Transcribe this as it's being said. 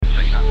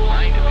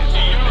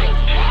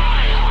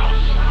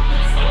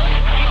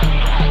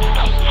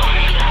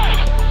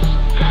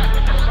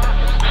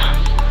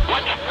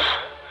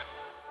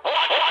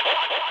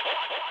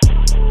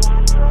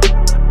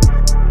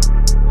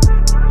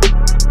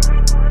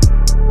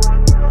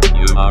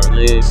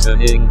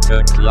listening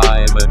to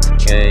Climate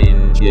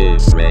Change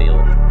Israel.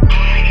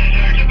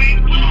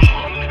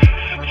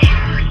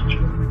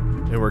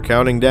 And we're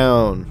counting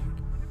down.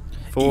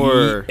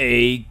 4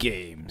 EA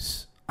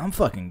Games. I'm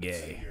fucking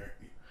gay.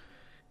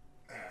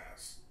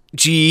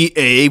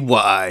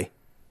 GAY.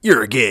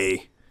 You're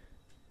gay.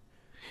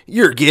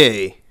 You're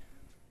gay.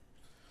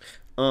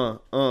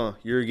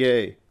 You're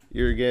gay.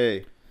 You're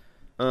gay.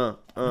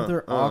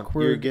 Another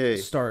awkward You're gay.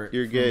 start.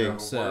 You're gay. from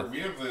Seth. We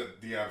have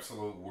the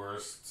absolute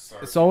worst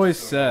start. It's always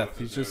We just don't know Seth. what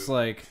to He's do. just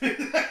like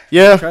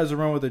Yeah. tries to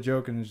run with a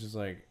joke and it's just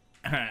like,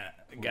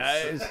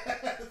 guys.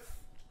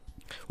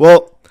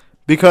 Well,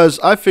 because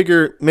I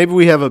figure maybe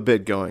we have a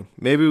bit going.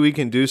 Maybe we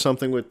can do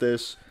something with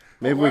this.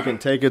 Maybe we can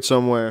take it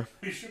somewhere.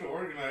 We should have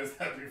organized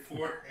that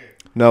beforehand.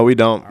 No, we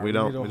don't. Alright, We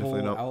don't. need a We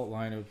definitely whole don't.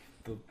 outline of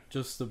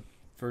just the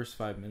first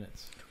 5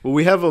 minutes. Well,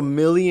 we have a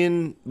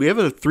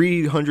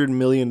 $300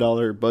 million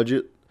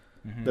budget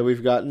that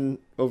we've gotten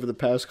over the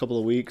past couple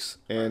of weeks,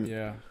 and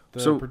Yeah. The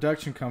So-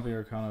 production company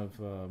are kind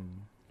of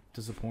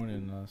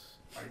disappointed in us.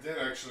 I did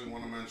actually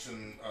want to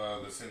mention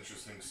this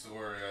interesting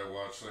story. I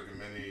watched like a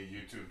mini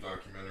YouTube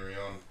documentary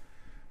on.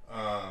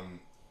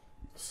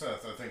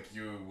 Seth, I think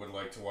you would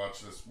like to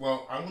watch this.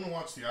 Well, I want to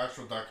watch the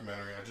actual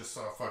documentary. I just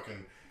saw a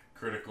fucking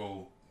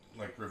critical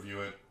review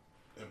it,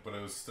 but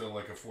it was still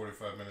like a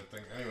 45-minute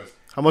thing. Anyways,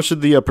 how much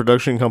did the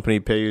production company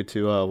pay you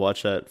to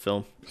watch that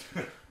film?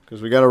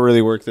 Because we got to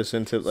really work this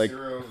into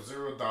zero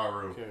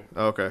daru.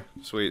 Okay,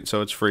 sweet.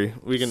 So it's free.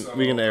 We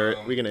can air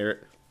it. We can air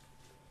it.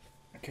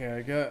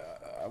 Okay,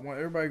 I want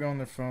everybody to go on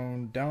their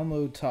phone,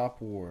 download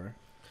Top War.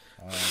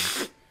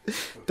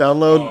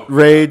 Download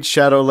Raid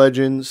Shadow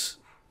Legends.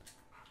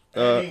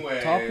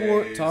 Anyways,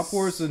 Top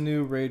War is the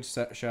new Rage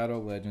Shadow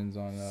Legends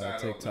on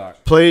Shadow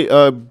TikTok. Play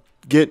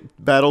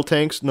get battle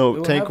tanks. No,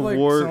 It'll Tank have, of like,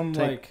 War. some,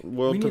 Tank we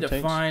World need of to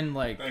Tanks. find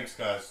Thanks,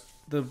 guys.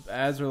 the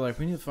ads are like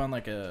we need to find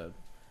like a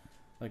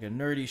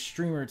nerdy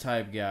streamer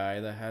type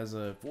guy that has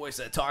a voice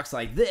that talks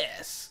like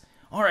this.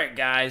 All right,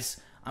 guys,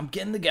 I'm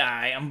getting the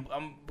guy.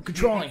 I'm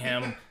controlling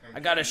him. I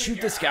gotta shoot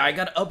this guy. I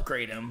gotta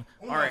upgrade him.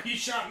 Oh, All no, right. he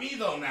shot me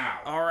though now.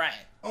 All right.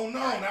 Oh no,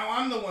 now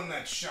I'm the one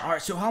that shot. All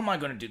right. So how am I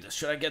gonna do this?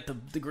 Should I get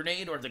the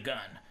grenade or the gun?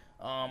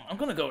 I'm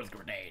gonna go with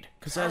grenade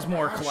because it has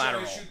more How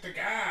collateral. should I shoot the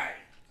guy?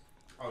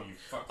 Oh, you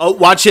fuck. Oh,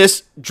 watch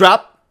this.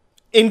 Drop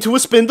into a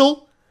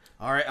spindle.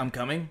 All right, I'm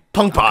coming.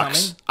 Punk I'm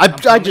box. coming. I I'm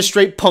coming. just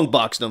straight punk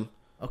boxed him.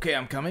 Okay,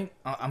 I'm coming.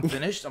 I'm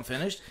finished. I'm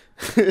finished.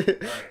 All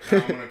right, now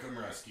I'm gonna come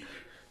rescue you.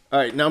 All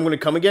right, now I'm gonna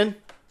come again.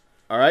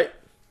 All right.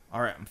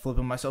 All right, I'm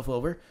flipping myself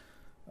over.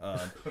 All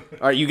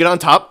right, you get on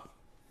top.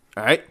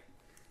 All right.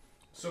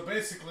 So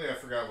basically, I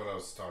forgot what I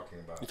was talking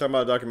You about. talking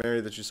about a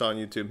documentary that you saw on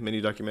YouTube,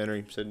 mini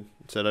documentary. Said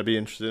I'd be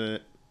interested in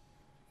it.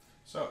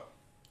 So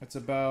It's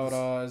about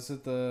is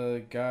it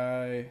the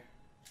guy?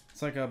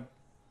 It's like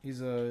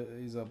he's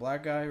a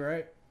black guy,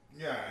 right?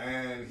 yeah,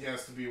 and he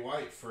has to be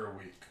white for a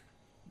week.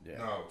 Yeah.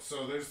 No,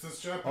 so there's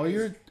this Japanese.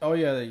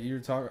 You were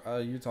talking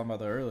about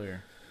that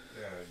earlier.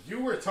 Yeah,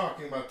 you were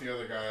talking about the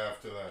other guy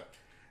after that.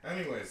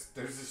 Anyways,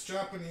 there's this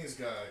Japanese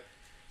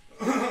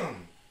guy,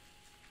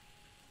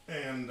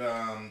 and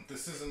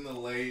this is in the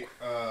late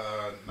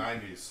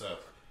 90s.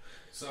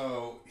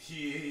 So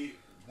he's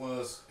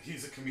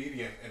a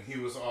comedian, and he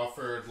was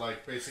offered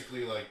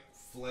basically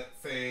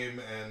fame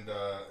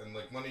and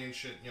like money and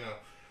shit,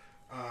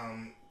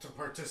 to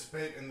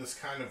participate in this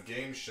kind of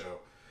game show.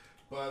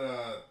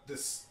 But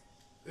this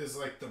is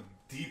like the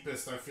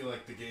deepest I feel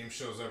like the game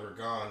show's ever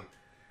gone.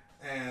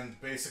 And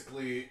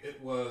basically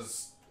it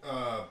was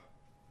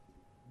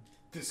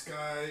this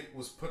guy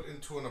was put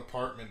into an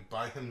apartment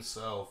by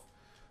himself,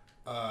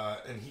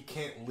 and he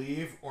can't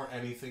leave or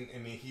anything,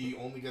 and he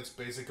only gets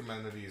basic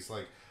amenities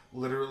like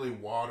literally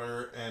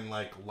water and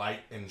light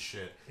and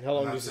shit. How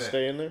long And does he that's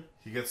stay in there?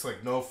 He gets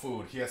no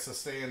food. He has to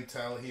stay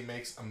until he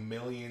makes 1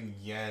 million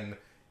yen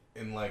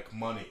in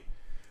money.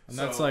 And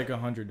that's So- like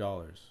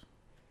 $100.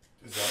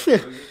 Is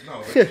that really?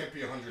 No, that can't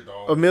be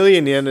 $100. A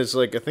million yen is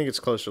I think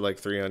it's close to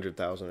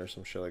 300,000 or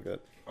some shit like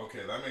that. Okay,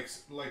 that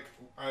makes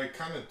I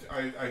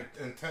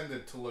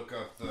intended to look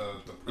up the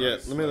price. Yeah,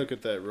 let me look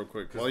at that real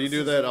quick. While you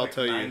do that, I'll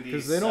tell you.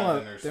 Because they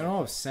don't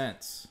have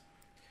cents.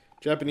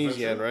 Japanese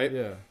yen, right?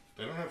 Yeah,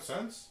 They don't have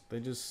cents. they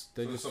just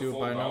So it's a do it full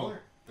by dollar.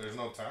 number. There's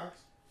no tax.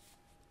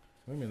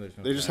 What do you mean there's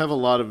no? They just tax? have a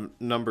lot of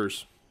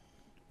numbers.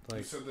 You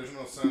like said there's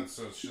no cents,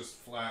 so it's just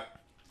flat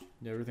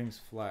everything's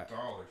flat.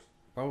 dollars.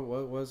 Oh,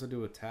 what does it do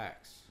with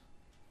tax?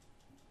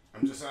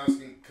 I'm just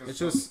asking because It's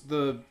just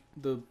the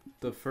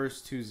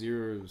first two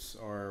zeros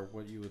are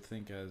what you would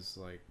think as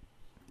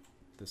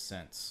the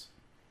cents.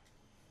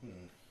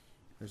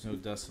 There's no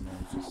decimal,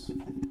 it's just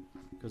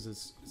because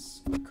it's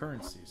a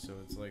currency, so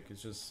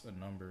it's just a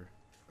number.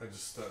 I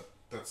just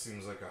that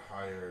seems like a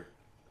higher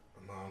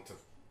amount of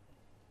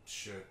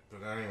shit.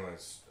 But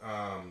anyways,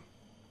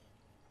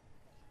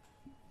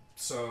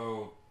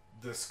 so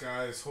this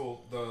guy's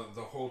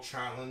the whole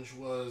challenge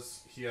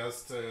was he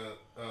has to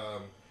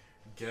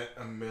get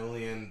 $1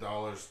 million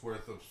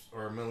worth of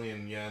or 1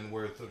 million yen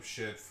worth of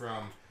shit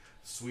from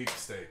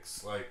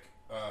sweepstakes,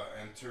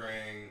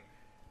 entering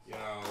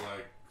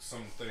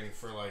something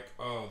for like,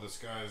 oh, this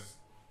guy's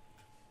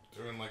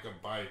doing like a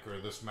bike, or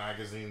this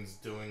magazine's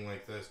doing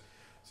like this.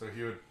 So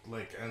he would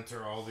like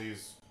enter all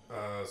these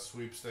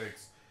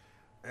sweepstakes,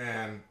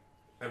 and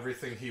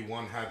everything he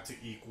won had to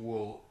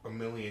equal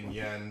 1,000,000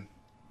 yen,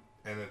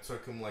 and it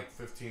took him like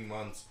 15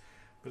 months.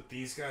 But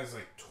these guys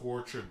like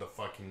tortured the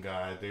fucking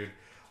guy, dude.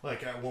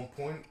 Like at one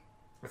point,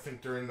 I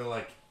think during the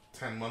like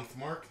 10-month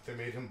mark, they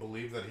made him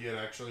believe that he had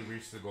actually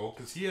reached the goal,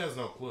 because he has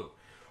no clue.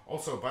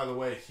 Also, by the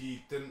way,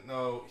 he didn't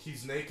know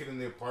he's naked in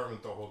the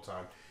apartment the whole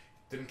time.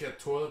 Didn't get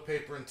toilet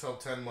paper until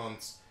 10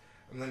 months,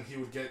 and then he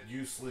would get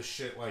useless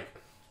shit like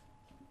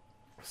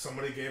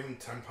somebody gave him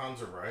 10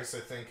 pounds of rice, I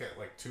think, at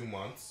like 2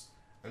 months,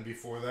 and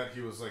before that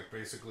he was like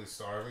basically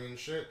starving and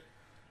shit.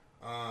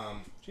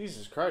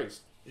 Jesus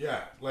Christ.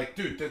 Yeah, like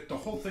dude, the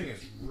whole thing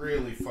is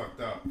really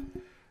fucked up.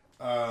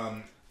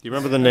 Do you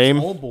remember the name?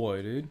 Old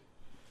Boy, dude.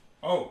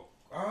 Oh,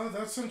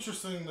 that's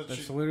interesting.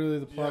 That's literally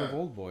the plot of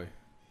Old Boy.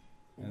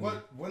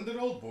 When did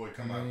Old Boy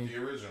come out? The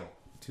original.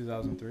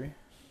 2003.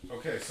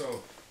 Okay,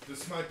 so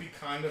this might be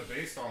kind of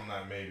based on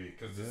that, maybe,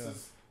 because this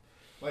is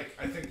like,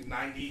 I think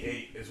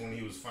 98 is when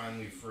he was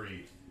finally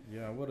freed.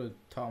 Yeah, I would have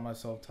taught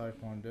myself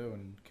Taekwondo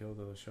and killed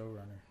the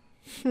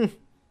showrunner.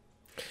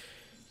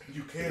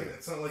 You can.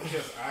 It's not like he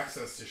has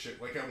access to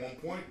shit. Like at one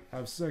point,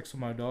 Have sex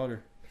with my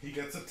daughter. he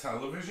gets a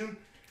television,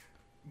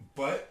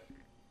 but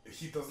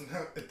it doesn't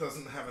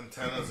have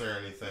antennas or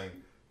anything.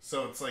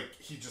 So it's like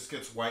he just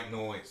gets white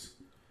noise.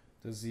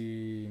 Does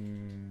he,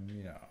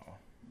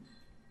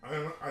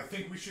 I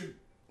think we should,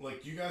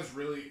 like, you guys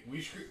really,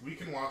 we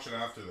can watch it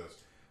after this.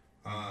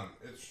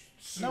 It's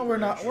super No, we're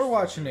not. We're interesting.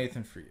 watching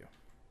Nathan for you.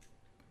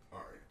 All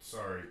right,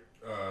 sorry,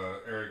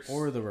 Eric's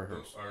Or the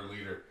rehearsal. our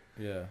leader.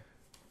 Yeah.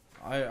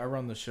 I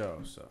run the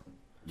show, so.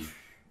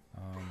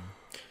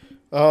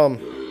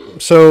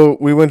 So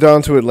we went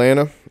down to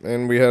Atlanta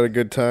and we had a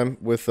good time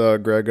with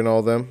Greg and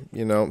all them.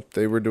 You know,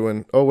 they were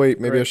doing. Oh wait,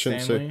 maybe Greg I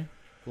shouldn't Stanley,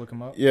 look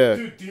him up. say. Yeah,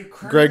 Dude, the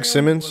aquarium Greg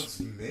Simmons. was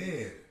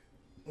mid.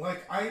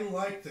 Like, I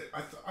liked it.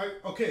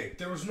 Okay,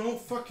 there was no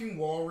fucking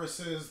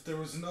walruses. There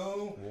was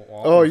no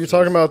Oh, you're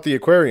talking about the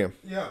aquarium.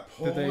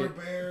 polar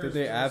bears. Did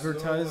they there was no,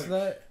 advertise like-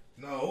 that?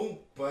 No,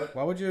 but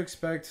Why would you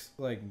expect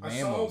like I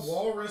mammals? saw a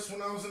walrus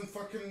when I was in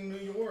fucking New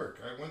York.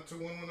 I went to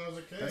one when I was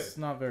a kid. That's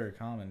not very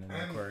common in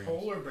And aquariums.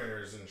 polar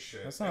bears and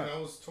shit. That's not- And I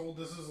was told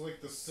this is like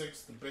the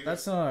 6th biggest.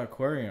 That's not an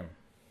aquarium.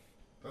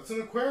 That's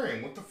an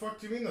aquarium. What the fuck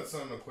do you mean that's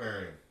not an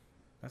aquarium?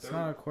 That's They're-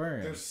 not an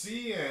aquarium. They're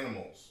sea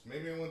animals.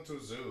 Maybe I went to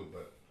a zoo,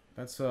 but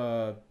That's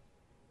a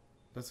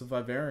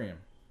vivarium.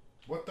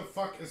 what the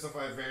fuck is a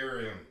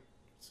vivarium?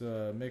 It's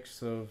a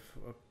mix of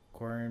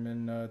aquarium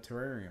and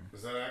terrarium.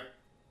 Is that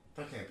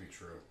that can't be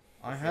true.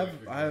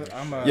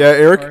 I'm a Yeah,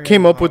 Eric aquarium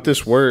came up with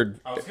this hobbyist. word.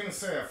 I was gonna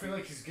say I feel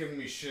like he's giving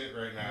me shit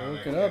right now.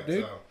 Look and it I up, can't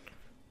dude.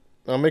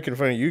 tell. I'm making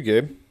fun of you,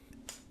 Gabe.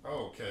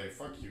 Oh, okay,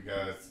 fuck you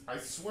guys. I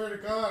swear to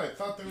God, I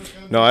thought there was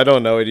gonna. No, I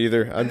don't know it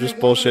either. I'm And just I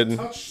wanted to bullshitting.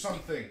 touch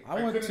something. I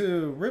went couldn't-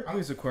 to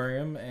Ripley's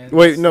Aquarium, and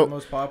Wait, it's no, the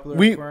most popular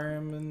we-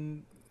 aquarium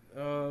in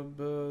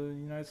the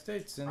United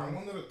States. And I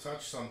wanted to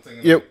touch something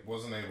and Yep. I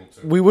wasn't able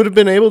to. We would have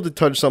been able to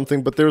touch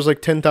something, but there was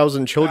like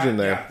 10,000 children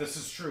Yeah, there. Yeah, this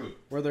is true.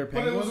 were there But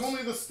it penguins? was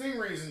only the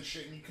stingrays and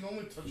shit, and you can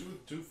only touch it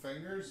with 2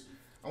 fingers.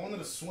 I wanted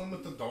to swim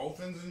with the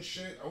dolphins and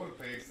shit. I would have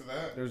paid for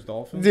that. There's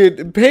dolphins.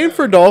 Dude, paying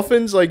for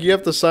dolphins, like you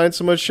have to sign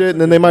so much shit, and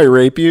then they might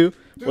rape you.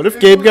 What if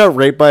it Gabe was- got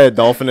raped by a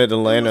dolphin at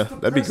Atlanta? It was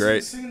That'd be depressing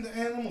great. Seeing the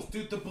animals,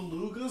 dude. The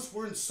belugas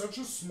were in such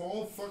a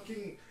small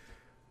fucking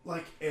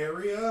like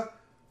area,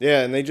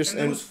 Yeah, and they just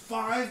and there was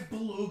 5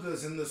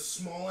 belugas in this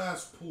small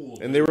ass pool.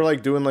 and they were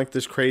like doing like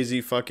this crazy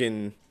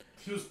fucking.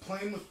 He was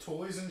playing with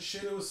toys and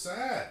shit. It was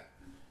sad.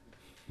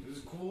 It was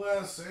a cool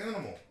ass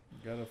animal.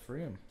 You gotta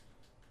free them.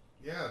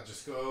 Yeah,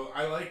 just go.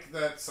 I like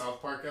that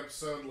South Park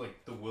episode,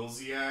 like the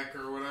Wilsiak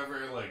or whatever.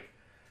 Like,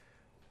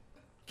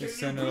 Just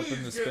 "Can send you it up please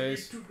into get me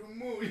space?" to the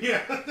moon?"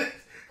 Yeah,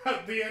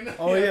 at the end.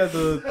 Oh yeah,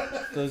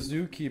 the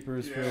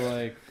zookeepers Yeah. were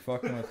like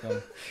fucking with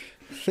them.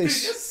 They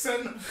just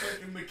send them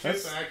fucking the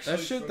kids That's actually.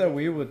 shit that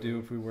we would do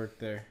if we worked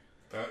there.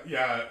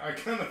 Yeah, I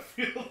kind of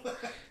feel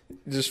that.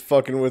 Just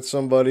fucking with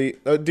somebody,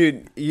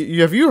 dude.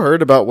 Have you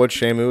heard about what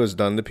Shamu has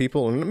done to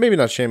people? Maybe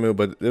not Shamu,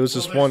 but there was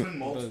this Well, one. there's been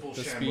multiple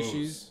The Shamus.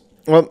 species.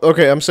 Well,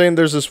 okay, I'm saying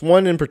there's this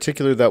one in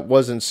particular that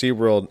was in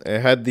SeaWorld.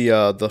 It had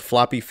the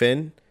floppy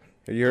fin.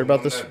 Have you heard The about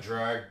one this? That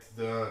dragged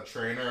the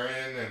trainer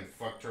in and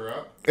fucked her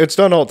up. It's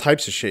done all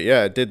types of shit.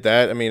 Yeah, it did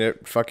that. I mean,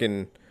 it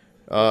fucking.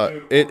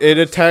 Dude, It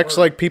orcas attacks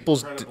are like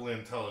people's. incredibly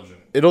intelligent.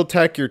 It'll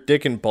attack your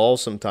dick and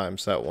balls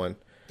sometimes. That one.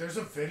 There's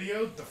a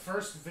video, the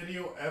first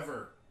video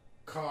ever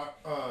caught,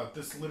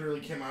 this literally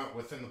came out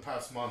within the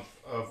past month,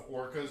 of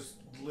orcas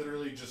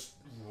literally just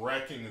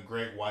wrecking a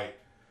great white.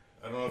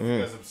 I don't know if you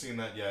guys have seen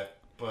that yet,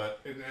 but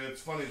and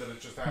it's funny that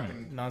it just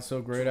happened. Not so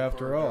great to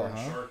after occur all, during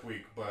huh? Shark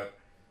Week, but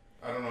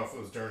I don't know if it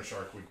was during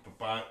Shark Week, but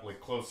by, like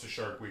close to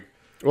Shark Week.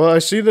 Well, I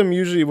see them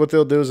usually. What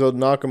they'll do is they'll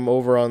knock them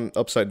over on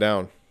upside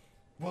down.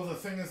 Well, the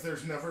thing is,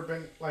 there's never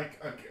been, like,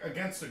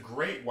 against a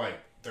great white,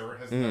 there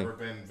has never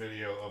been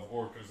video of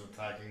orcas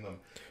attacking them,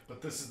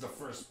 but this is the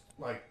first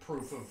like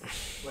proof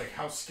of like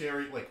how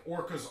scary. Like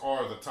orcas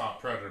are the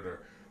top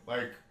predator.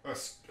 Like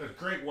a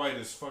great white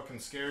is fucking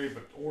scary,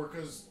 but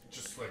orcas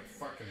just like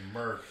fucking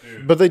murk,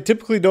 dude. But they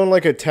typically don't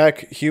like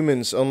attack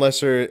humans unless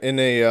they're in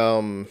a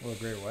Well,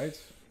 great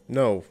whites.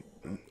 no,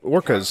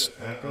 orcas.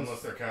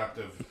 Unless they're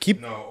captive.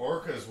 Keep- No,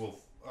 orcas will.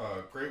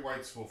 Great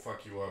whites will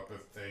fuck you up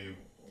if they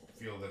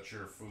feel that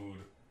you're food.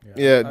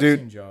 Yeah, I've dude.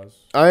 seen Jaws.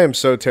 I am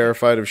so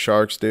terrified of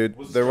sharks, dude.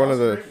 Was They're one of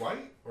Jaws the. great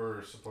white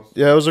or supposed to?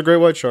 Yeah, it was a great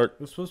white shark.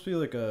 It was supposed to be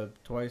like a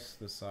twice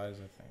the size,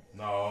 I think.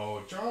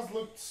 No, Jaws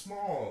looked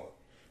small.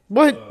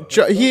 What?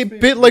 He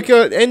bit like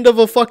an end of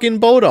a fucking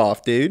boat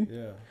off, dude.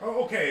 Yeah.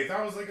 Oh, okay,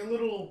 that was like a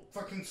little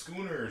fucking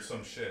schooner or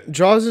some shit.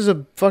 Jaws is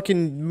a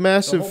fucking The whole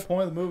massive.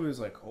 point of the movie is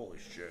like, holy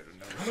shit,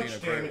 I've How never much seen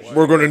a great damage? white.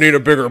 We're gonna need a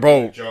bigger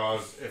boat.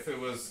 Jaws, if it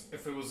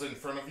was in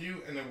front of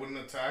you and it wouldn't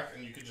attack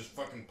and you could just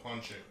fucking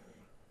punch it.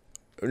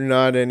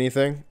 Not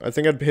anything. I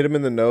think I'd hit him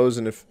in the nose,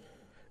 and if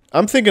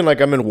I'm thinking like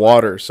I'm in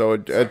water, so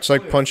it's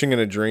like punching in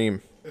a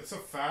dream. It's a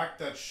fact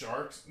that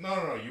sharks.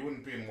 No, you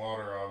wouldn't be in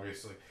water,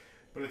 obviously.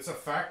 But it's a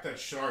fact that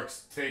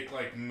sharks take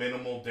like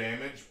minimal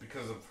damage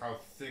because of how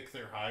thick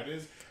their hide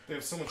is. They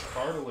have so much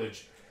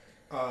cartilage.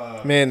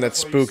 Man,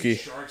 that's why you see spooky.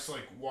 Sharks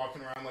like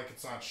walking around like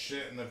it's not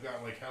shit, and they've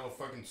got like hella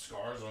fucking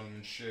scars on them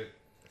and shit.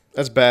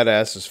 That's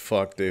badass as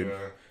fuck, dude. Yeah.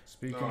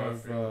 Speaking No, I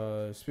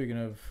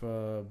of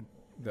feel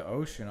the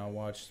ocean, I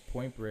watched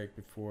Point Break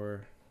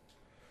before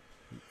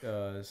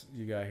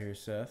you got here,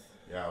 Seth.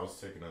 Yeah, I was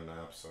taking a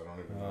nap, so I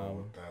don't even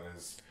know what that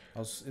is.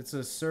 It's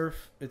a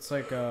surf. It's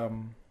like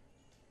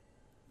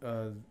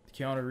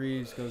Keanu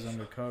Reeves goes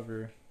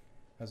undercover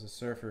as a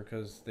surfer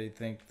because they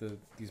think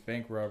these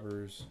bank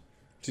robbers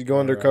Did you go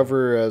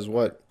undercover as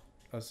what?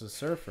 as a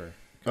surfer.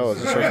 Oh,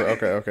 as a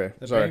surfer. Okay.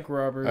 The Sorry, bank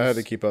robbers. I had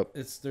to keep up.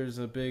 There's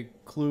a big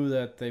clue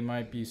that they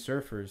might be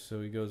surfers, so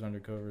he goes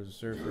undercover as a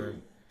surfer.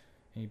 And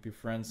he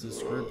befriends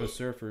this group of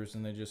surfers,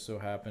 and they just so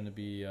happen to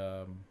be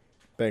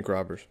Bank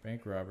robbers.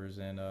 bank robbers.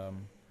 And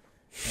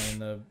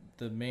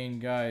the main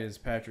guy is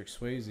Patrick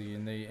Swayze,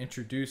 and they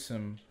introduce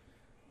him.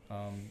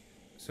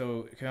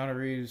 So Keanu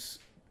Reeves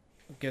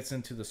gets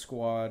into the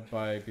squad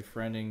by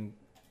befriending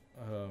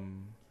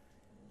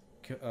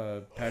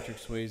Patrick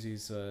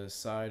Swayze's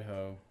side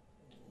hoe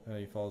that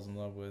he falls in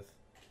love with,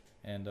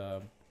 and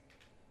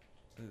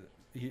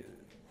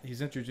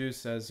he's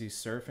introduced as he's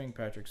surfing,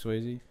 Patrick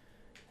Swayze,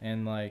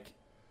 and like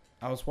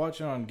I was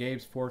watching on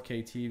Gabe's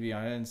 4K TV.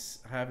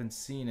 I haven't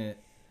seen it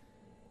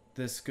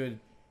this good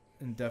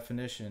in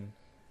definition,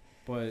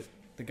 but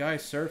the guy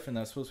surfing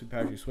that's supposed to be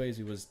Patrick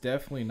Swayze was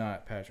definitely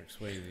not Patrick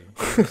Swayze.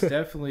 It was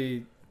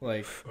definitely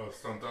like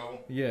Stunt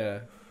double? yeah.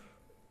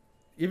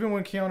 Even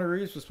when Keanu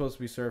Reeves was supposed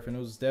to be surfing, it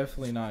was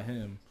definitely not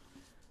him.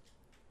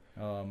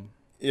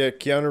 Yeah,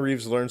 Keanu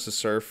Reeves learns to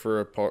surf for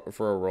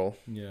a role.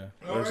 Yeah.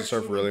 Learns to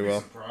surf really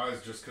well.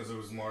 Surprised just because it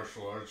was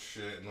martial arts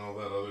shit and all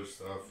that other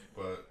stuff,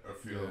 but I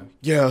feel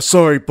Yeah,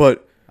 sorry,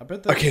 but I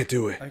bet I can't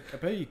do it. I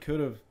bet you could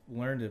have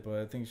learned it, but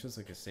I think it's just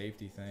like a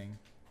safety thing.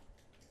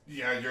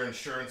 yeah, your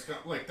insurance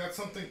like that's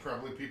something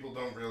probably people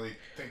don't really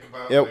think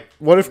about. Yeah, like,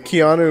 what if movies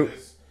Keanu- like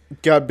this.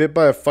 Got bit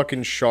by a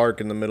fucking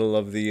shark in the middle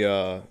of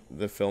the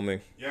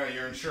filming. Yeah,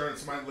 your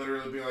insurance might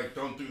literally be like,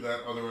 don't do that,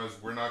 otherwise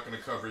we're not going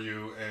to cover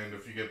you, and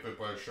if you get bit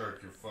by a shark,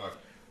 you're fucked.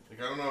 Like,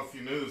 I don't know if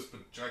you knew this,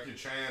 but Jackie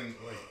Chan,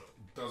 like,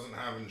 doesn't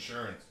have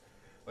insurance.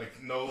 Like,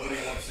 nobody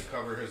wants to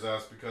cover his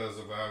ass because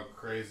of how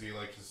crazy,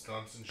 like, his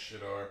stunts and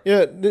shit are.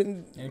 Yeah,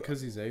 And because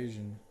he's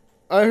Asian.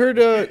 I heard.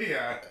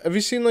 Yeah. Have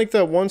you seen like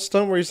that one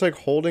stunt where he's like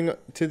holding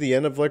to the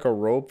end of like a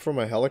rope from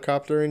a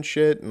helicopter and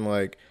shit? And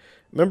like,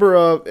 remember,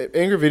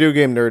 Angry Video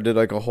Game Nerd did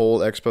like a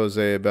whole expose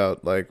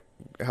about like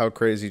how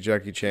crazy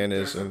Jackie Chan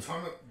is. There's a And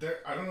ton of...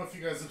 I don't know if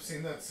you guys have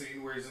seen that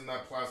scene where he's in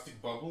that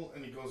plastic bubble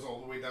and he goes all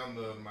the way down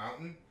the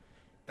mountain.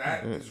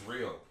 That is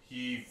real.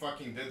 He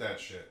fucking did that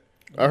shit.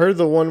 I heard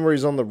the one where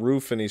he's on the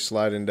roof and he's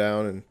sliding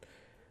down and.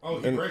 Oh,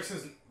 he breaks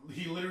his...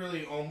 He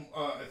literally,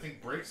 I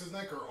think, breaks his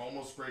neck or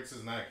almost breaks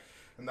his neck.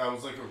 And that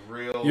was like a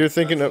real... You're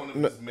thinking that's of-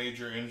 one of his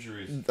major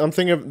injuries. I'm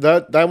thinking of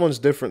that one's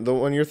different. The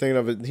one you're thinking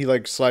of, he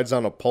like slides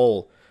down a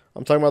pole.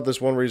 I'm talking about this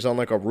one where he's on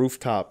like a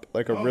rooftop,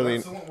 like a really.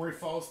 That's the one where he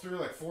falls through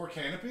like 4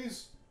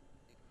 canopies?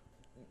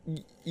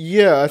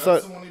 Yeah, I That's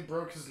thought. the one he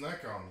broke his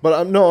neck on. But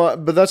I'm no,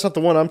 but that's not the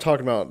one I'm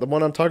talking about. The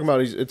one I'm talking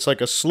about is it's like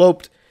a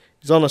sloped.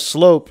 He's on a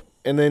slope,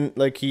 and then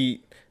like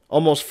he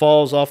almost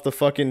falls off the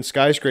fucking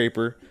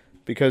skyscraper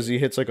because he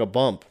hits like a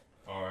bump.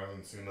 Oh, I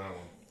haven't seen that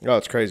one. Oh,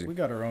 it's crazy. We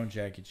got our own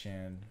Jackie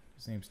Chan.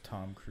 His name's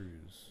Tom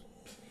Cruise.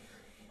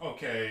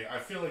 Okay, I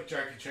feel like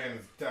Jackie Chan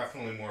is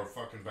definitely more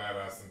fucking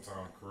badass than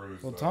Tom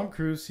Cruise. Well, though. Tom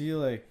Cruise, he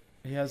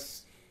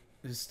has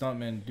his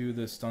stuntmen do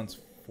the stunts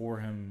for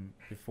him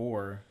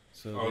before,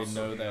 so Oh, they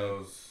so know he that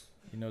knows.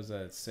 he knows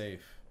that it's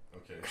safe.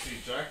 Okay, see,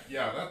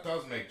 yeah, that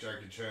does make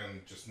Jackie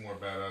Chan just more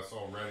badass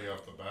already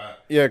off the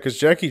bat. Yeah, because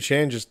Jackie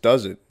Chan just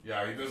does it.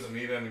 Yeah, he doesn't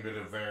need anybody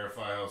to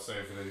verify how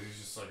safe it is. He's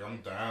just like,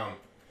 I'm down.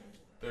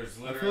 There's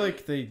literally... I feel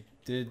like they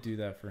did do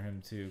that for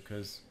him too,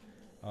 because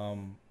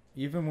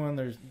even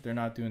when they're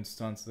not doing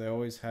stunts, they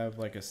always have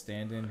like a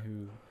stand-in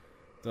who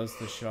does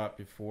the shot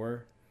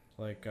before.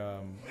 Like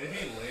maybe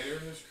later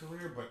in his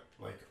career, but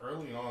like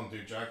early on,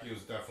 dude, Jackie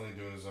was definitely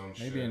doing his own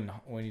shit. maybe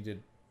when he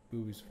did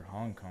movies for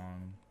Hong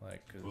Kong,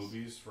 like 'cause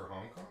Movies for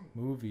Hong Kong?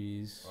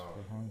 movies Oh.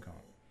 for Hong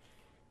Kong.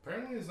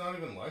 Apparently he's not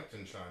even liked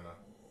in China.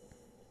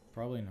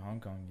 Probably in Hong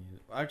Kong.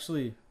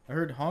 Actually, I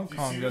heard Hong Do you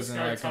Kong see this doesn't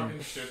guy like him.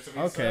 talking shit to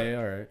me? Okay,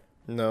 all right.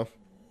 No.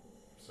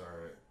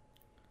 Sorry.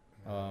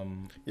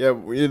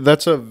 Yeah,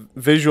 that's a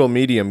visual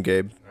medium,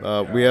 Gabe.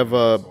 We have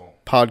a asshole.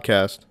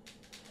 podcast.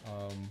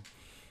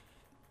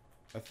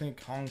 I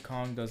think Hong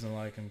Kong doesn't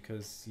like him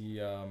because he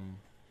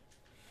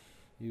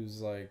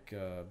was like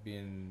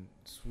being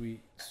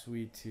sweet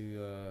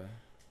to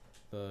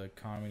the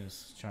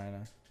communist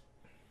China.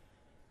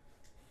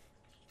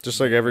 Just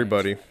like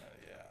everybody.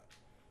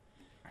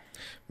 Yeah.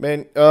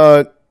 Man,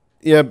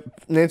 yeah,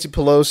 Nancy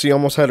Pelosi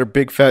almost had her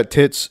big fat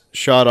tits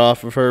shot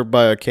off of her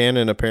by a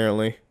cannon,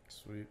 apparently.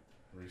 Sweet.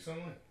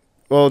 Recently?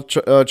 Well,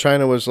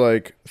 China was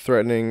like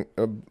threatening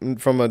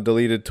from a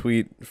deleted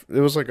tweet. It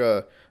was like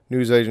a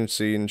news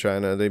agency in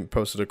China. They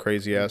posted a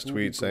crazy ass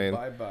tweet saying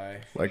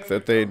bye. like You know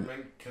that the they.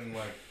 government can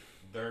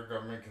their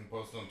government can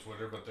post on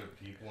Twitter, but their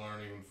people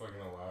aren't even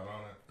fucking allowed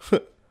on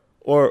it.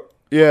 Or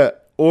the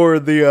Or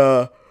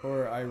the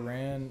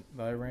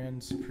Iran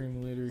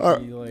Supreme Leader, Our-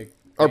 he like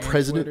our banned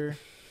president. Twitter,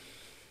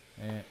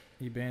 and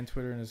he banned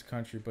Twitter in his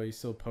country, but he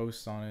still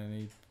posts on it, and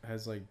he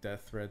has like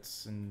death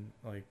threats and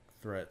like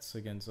threats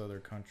against other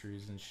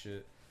countries and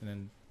shit. And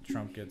then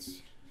Trump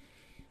gets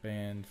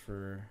banned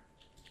for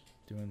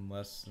doing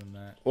less than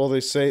that. Well, they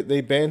say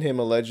they banned him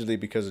allegedly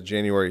because of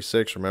January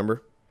 6th,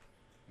 remember?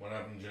 What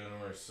happened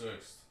January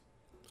 6th?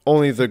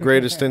 Only the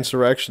greatest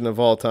insurrection of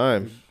all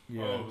time.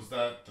 Yeah. Oh, was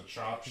that the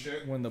chop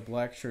shit? When the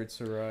black shirts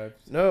arrived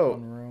No.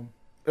 in Rome.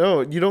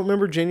 Oh, you don't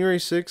remember January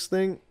 6th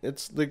thing?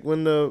 It's like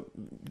when the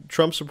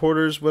Trump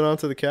supporters went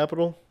onto the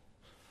Capitol?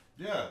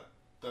 Yeah,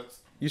 that's...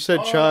 You said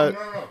oh, chop.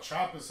 No,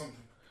 chop is something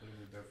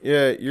completely different.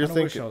 Yeah, you're I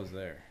wish I thinking was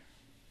there.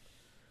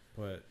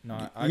 But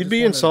not. I you'd just be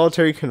in wanted-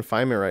 solitary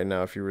confinement right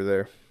now if you were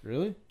there.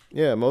 Really?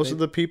 Yeah, most They- of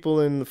the people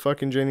in the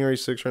fucking January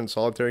 6th are in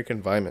solitary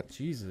confinement.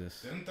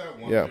 Jesus. Didn't that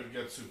one Yeah. dude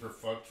get super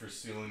fucked for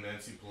stealing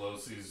Nancy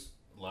Pelosi's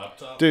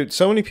laptop? Dude,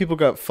 so many people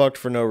got fucked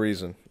for no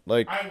reason.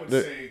 Like, I would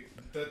say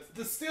that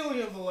the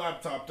stealing of the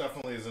laptop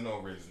definitely is a no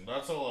reason.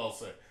 That's all I'll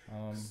say.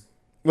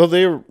 well,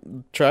 they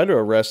tried to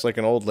arrest like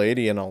an old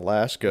lady in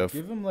Alaska.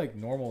 Give him like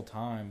normal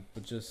time,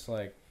 but just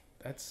like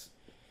that's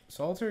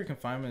solitary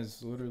confinement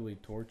is literally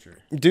torture.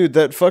 Dude,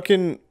 that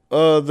fucking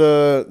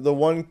the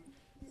one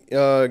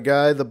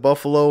guy, the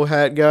buffalo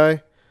hat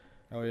guy,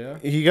 Oh yeah.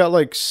 he got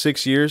like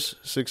 6 years,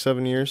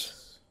 7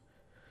 years.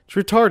 It's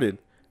retarded.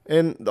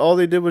 And all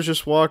they did was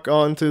just walk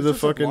onto It's the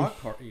just a fucking.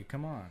 block party.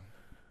 Come on.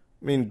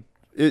 I mean,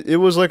 it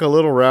was like a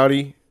little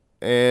rowdy,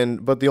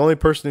 but the only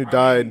person who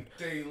died.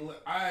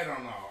 I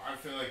don't know. I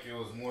feel like it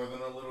was more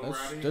than a little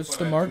That's- rowdy. that's but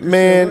the I do- mark-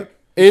 Man,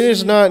 it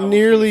is I not was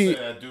nearly. gonna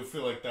say, I do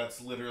feel like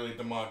that's literally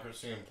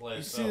democracy in You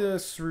place. see the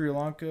Sri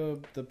Lanka,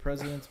 the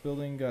president's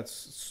building got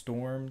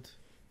stormed.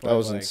 by, That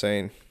was like,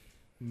 insane.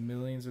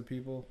 Millions of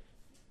people.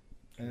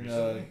 And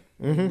Recently?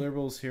 Mhm.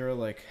 liberals here are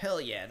like,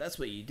 hell yeah, that's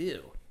what you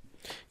do.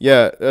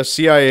 Yeah, a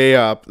CIA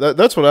op.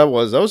 That's what that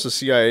was. That was a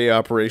CIA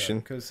operation.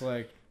 Because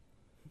like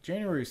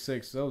January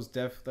 6th,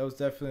 that was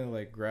definitely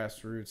like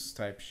grassroots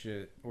type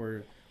shit.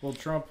 Or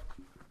Trump.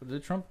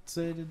 Did Trump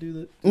say to do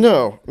that?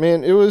 No,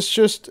 man, it was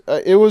just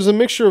it was a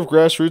mixture of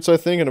grassroots, I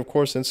think, and of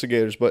course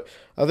instigators. But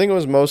I think it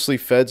was mostly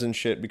feds and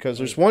shit because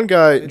there's one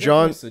guy, They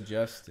John. definitely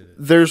suggested it.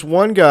 There's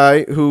one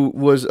guy who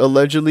was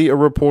allegedly a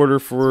reporter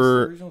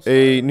for original a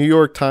story? New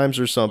York Times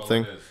or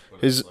something. Well, it is, but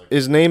His it's like-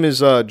 his name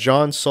is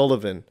John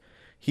Sullivan.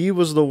 He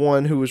was the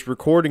one who was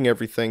recording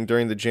everything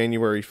during the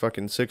January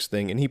fucking 6th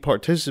thing, and he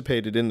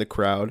participated in the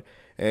crowd,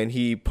 and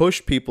he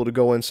pushed people to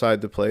go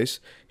inside the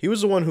place. He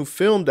was the one who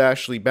filmed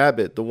Ashley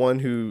Babbitt, the one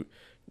who,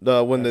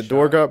 when the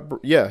door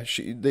got,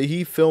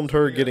 he filmed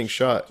her He got getting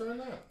shot. during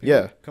that?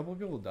 Yeah, A couple of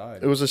people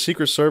died. it was a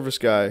Secret Service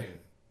guy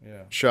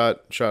Yeah. shot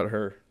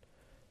her.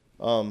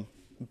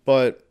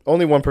 But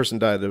only one person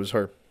died. It was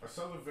her. I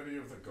saw the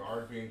video of the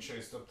guard being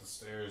chased up the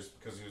stairs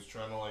because he was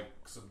trying to like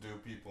subdue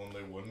people and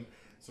they wouldn't.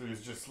 So he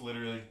was just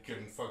literally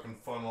getting fucking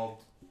funneled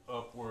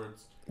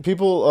upwards.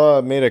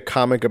 People made a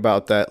comic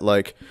about that,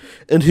 like,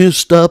 and he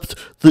stopped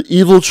the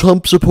evil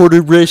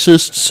Trump-supported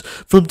racists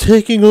from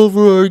taking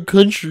over our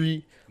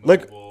country.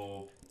 Like,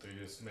 Noble, they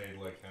just made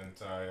like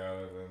hentai out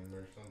of him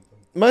or something.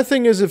 my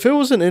thing is, if it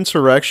was an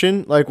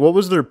insurrection, like, what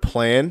was their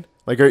plan?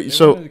 Like, They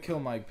so wanted to kill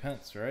Mike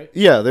Pence, right?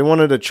 yeah, they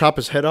wanted to chop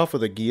his head off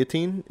with a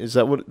guillotine. Is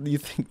that what you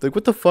think? Like,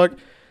 what the fuck?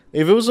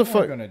 If it was a They're not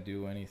fuck, gonna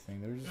do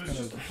anything. They're It just was gonna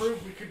just to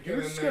prove we could get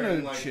They're in just there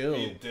and gonna like chill.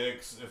 be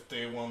dicks if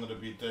they wanted to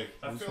be dicks.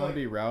 I just feel want like to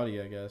be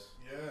rowdy, I guess.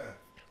 yeah.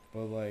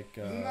 But like,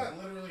 Isn't that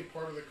literally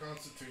part of the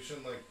Constitution,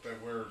 like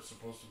that we're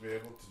supposed to be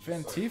able to? if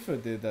Just, like,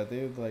 Antifa did that, they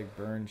would like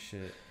burn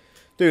shit.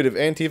 dude, if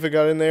Antifa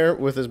got in there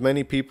with as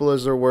many people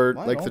as there were,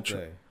 Why like don't the,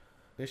 they?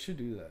 They should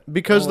do that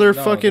because Well, they're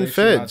no, fucking they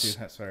should not feds. do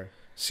that, sorry.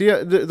 See,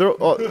 they're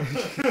all,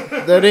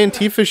 that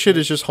Antifa shit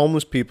is just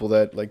homeless people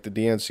that like the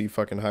DNC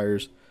fucking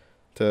hires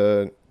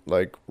to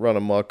like run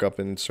amok up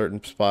in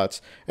certain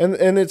spots, and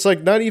it's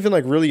like not even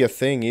like really a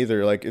thing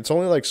either. Like it's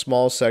only like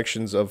small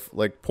sections of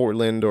like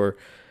Portland or,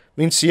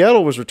 I mean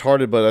Seattle was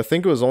retarded, but I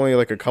think it was only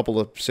like a couple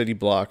of city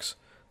blocks.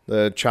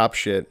 The chop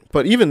shit,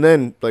 but even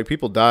then, like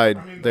people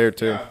died there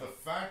too. Yeah, the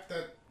fact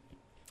that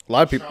A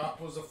lot of people.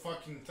 chop was a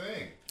fucking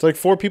thing. It's like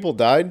 4 people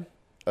died.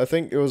 I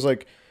think it was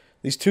like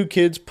these 2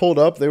 kids pulled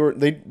up. They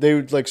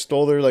like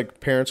stole their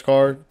like parents'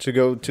 car to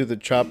go to the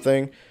chop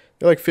thing.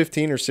 They're like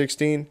 15 or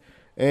 16,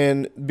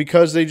 and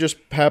because they just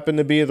happened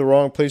to be at the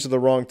wrong place at the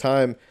wrong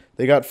time,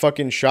 they got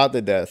fucking shot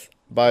to death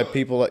by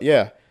people.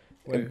 Yeah,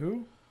 Wait,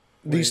 who?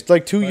 these Wait,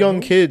 like 2 by young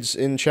who? kids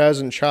in Chaz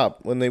and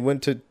Chop when they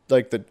went to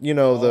like the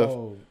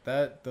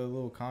The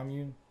little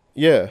commune.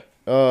 yeah.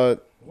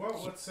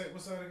 What state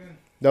was that again?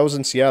 That was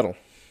in Seattle.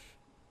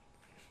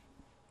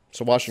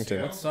 So Washington.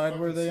 Seattle? What side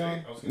were they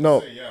on? I was gonna No.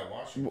 say, yeah,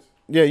 Washington.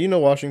 Yeah, you know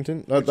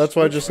Washington. That's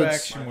why I just said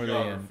faction were they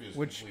in? Geography is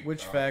Which complete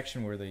crap.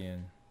 faction were they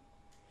in?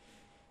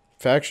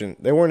 faction.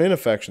 They weren't in a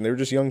faction. They were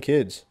just young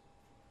kids.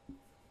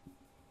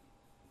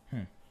 They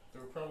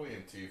were probably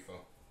Antifa.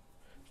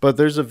 But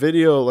there's a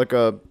video, like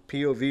a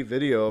POV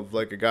video of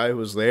like a guy who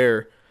was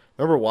there.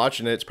 I remember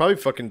watching it. It's probably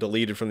fucking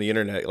deleted from the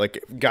internet,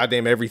 like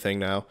goddamn everything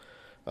now.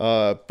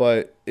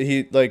 But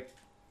he like,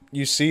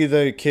 you see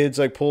the kids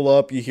like pull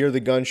up. You hear the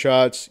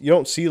gunshots. You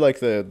don't see like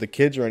the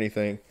kids or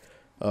anything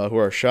who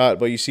are shot,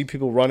 but you see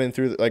people running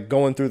through, like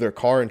going through their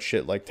car and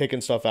shit, like taking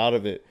stuff out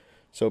of it.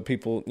 So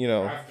people, you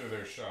know. After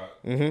they're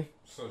shot. Mhm.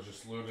 So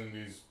just looting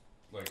these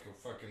like a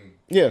fucking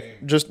Yeah, game.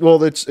 just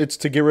well, it's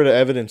to get rid of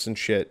evidence and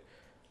shit.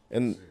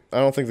 And I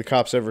don't think the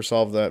cops ever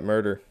solved that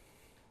murder.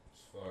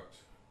 It's fucked.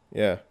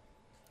 Yeah.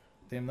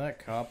 Damn,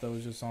 that cop that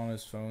was just on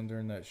his phone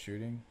during that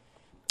shooting.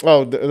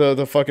 Oh,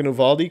 the fucking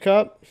Uvalde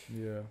cop?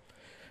 Yeah.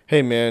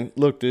 Hey, man,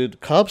 look, dude,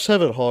 cops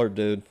have it hard,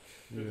 dude.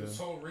 Dude, Yeah. this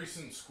whole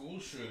recent school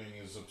shooting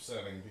is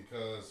upsetting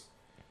because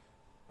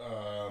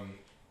I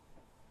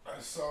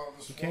saw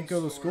this. You can't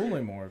go to school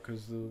anymore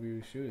because they'll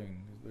be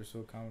shooting. They're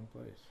so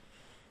commonplace.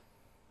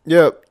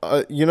 Yeah,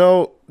 you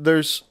know,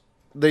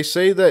 they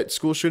say that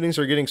school shootings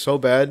are getting so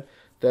bad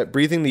that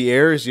breathing the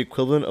air is the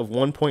equivalent of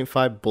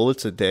 1.5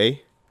 bullets a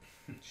day.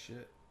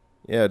 Shit.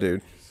 Yeah,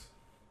 dude.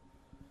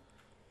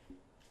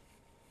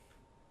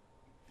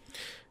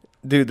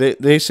 Dude,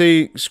 they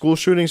say school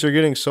shootings are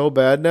getting so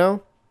bad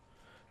now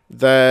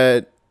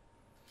that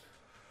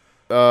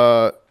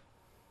how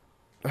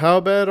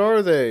bad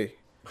are they?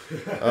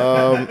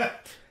 Hold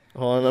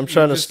on, I'm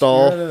trying to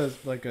stall. You're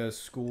at like a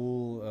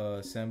school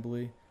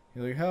assembly.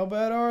 You're like, how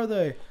bad are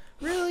they?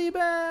 Really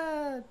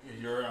bad.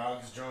 You're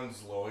Alex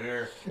Jones'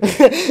 lawyer.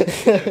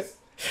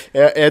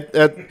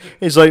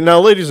 He's like, now,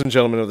 ladies and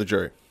gentlemen of the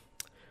jury.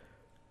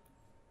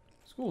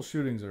 School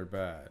shootings are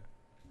bad.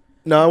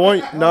 Now I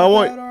How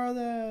want. bad are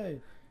they?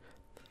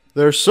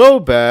 They're so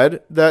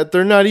bad that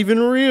they're not even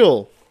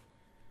real.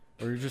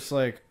 Or you're just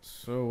like,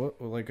 so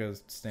what? Like a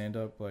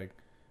stand-up, like,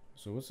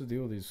 so what's the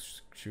deal with these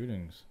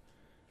shootings?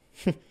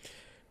 Yeah,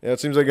 it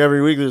seems like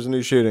every week there's a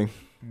new shooting.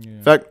 Yeah.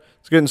 In fact,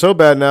 it's getting so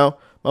bad now.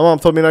 My mom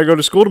told me not to go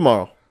to school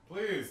tomorrow.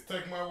 Please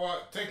take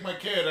my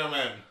kid. I'm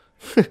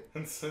in.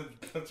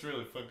 That's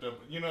really fucked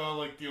up. You know,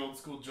 like the old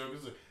school joke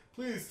is like,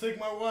 please take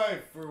my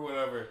wife or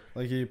whatever.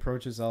 Like he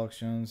approaches Alex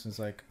Jones and is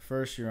like,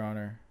 first, Your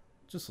Honor,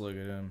 just look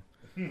at him.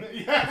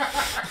 Yeah.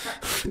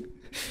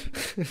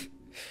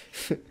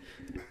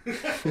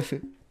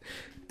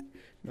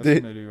 That's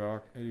Dude. an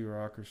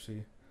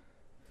idiocracy.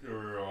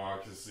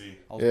 Bureaucracy.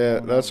 Yeah,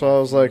 that's why I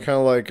was like, kind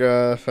of like,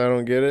 if I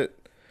don't get it.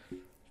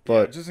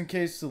 But Just in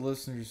case the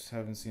listeners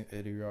haven't seen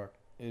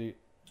Bureaucracy.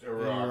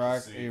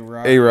 A-Rock,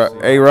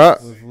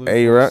 with Luke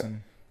A-Rock.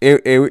 Wilson.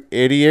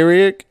 Eddie Eric?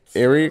 Eric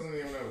Eric? doesn't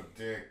even have a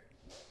dick.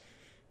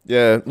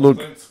 Yeah, look.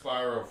 Clint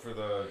Spyro for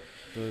the.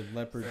 The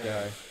leopard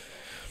guy.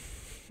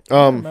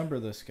 I Um, remember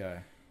this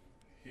guy.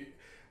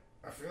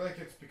 I feel like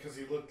it's because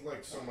he looked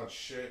like so much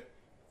shit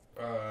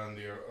in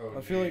the OG.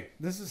 I feel like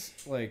this is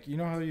like, you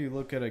know how you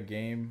look at a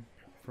game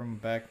from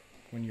back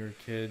when you were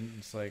a kid?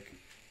 It's like,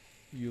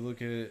 you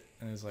look at it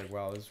and it's like,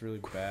 wow, this is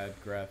really bad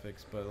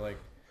graphics. But like,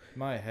 in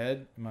my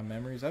head, in my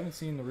memories, I haven't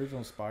seen the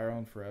original Spyro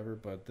in forever,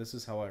 but this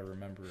is how I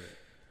remember it.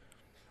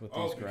 With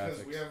these because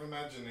graphics. we have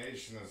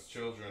imagination as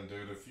children,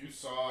 dude. If you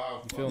saw how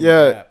feel fucking-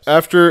 yeah, Gaps.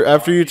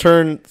 after you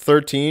turn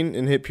 13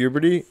 and hit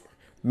puberty,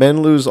 men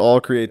lose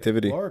all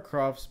creativity. Lara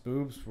Croft's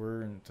boobs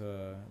weren't,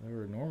 they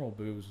were normal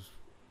boobs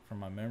from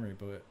my memory,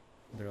 but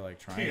they're like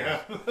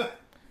triangles. yeah,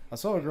 I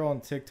saw a girl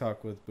on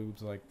TikTok with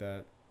boobs like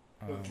that.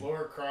 with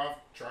Laura Croft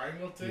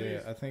triangle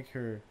titties. Yeah, I think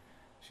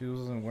she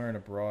wasn't wearing a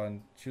bra,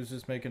 and she was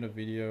just making a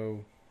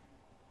video,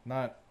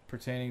 not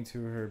pertaining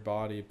to her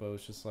body, but it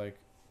was just like,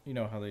 you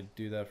know how they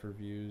do that for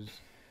views.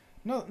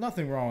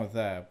 Nothing wrong with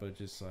that, but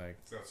just like,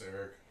 That's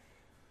Eric.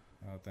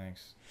 oh,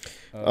 thanks.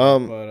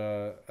 Um,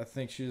 I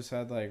think she just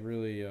had like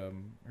really,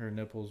 her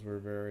nipples were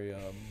very,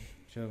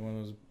 she had one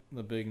of those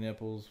the big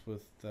nipples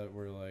that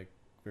were like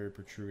very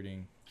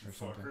protruding or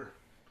something. Fucker.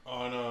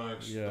 Oh no,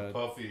 it's Yeah. the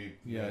puffy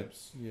Yeah,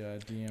 nips. yeah, I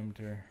DM'd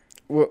her.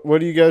 What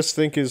do you guys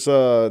think is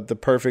the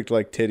perfect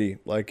like titty?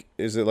 Like,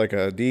 is it like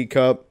a D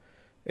cup,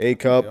 A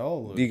cup? They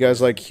all look Do you guys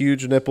good. like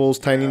huge nipples,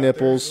 tiny Yeah,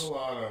 nipples? There's a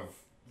lot of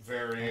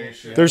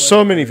variation. There's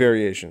so many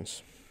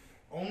variations.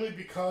 Only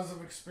because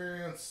of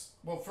experience.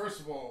 Well, first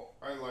of all,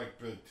 I like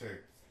big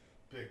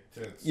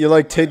tits. You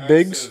like My tig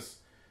bigs? ex's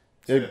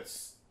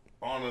Tits.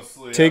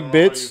 Honestly. I Tig don't know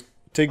bits? how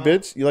Tig Huh?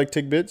 bits? You like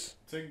tig bits?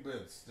 Tig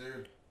bits,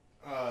 dude.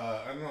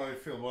 I don't know how you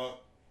feel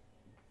about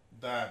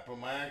that, but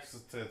my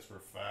ex's tits were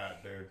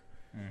fat, dude.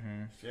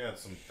 Mm-hmm. She had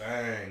some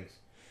things.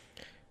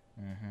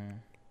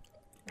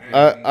 Mm-hmm.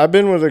 I've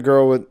been with a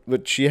girl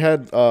with she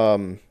had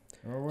Remember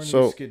when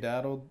So- you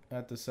skedaddled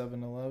at the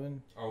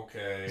 7-Eleven?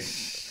 Okay.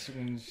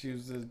 When she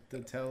was the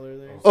teller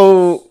there?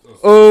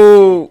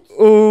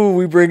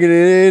 we bringing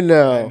it in I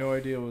now. had no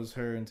idea it was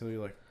her until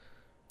you like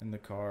in the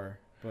car.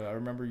 But I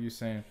remember you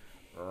saying,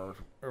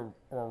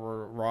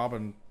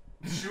 Robin.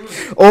 She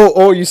was.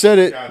 Oh, you said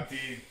it. Got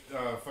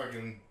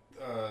fucking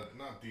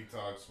not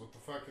detox. What the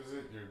fuck is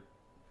it?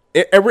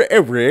 Your Eric.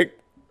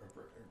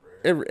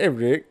 oh,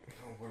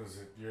 what is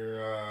it?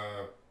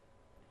 Your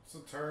what's the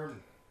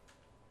term?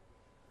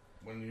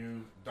 When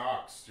you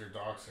dox, you're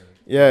doxing.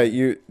 Yeah,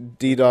 you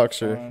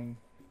D-doxer.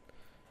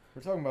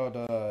 We're talking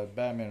about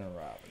Batman and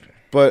Robin.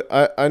 But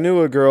I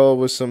knew a girl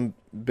with some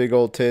big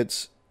old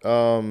tits.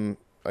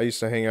 I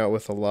used to hang out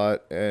with a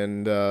lot,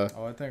 and Oh,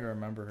 I think I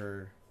remember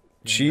her.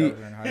 She- You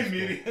were in high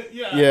school.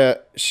 Yeah. yeah,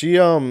 she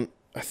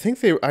I think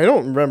I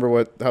don't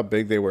remember how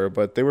big they were,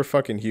 but they were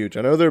fucking huge.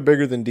 I know they're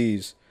bigger than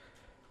D's.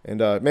 And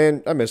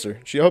man, I miss her.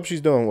 I hope she's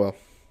doing well.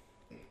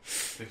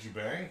 Did you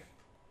bang?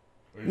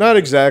 Or you Not just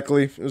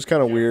exactly. It was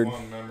kind of have weird.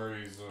 Fond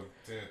memories of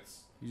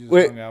tits. You just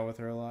Wait. hung out with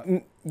her a lot.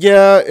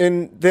 Yeah,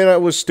 and then I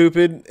was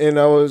stupid,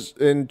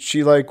 and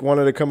she like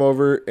wanted to come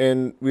over,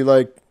 and we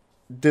like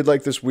did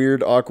like this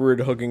weird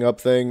awkward hooking up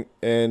thing,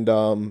 and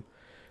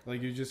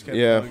Like you just kept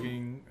Yeah.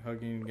 hugging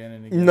again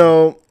and again.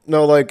 no,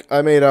 like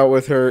I made out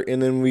with her, and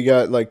then we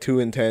got like too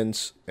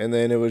intense, and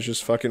then it was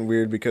just fucking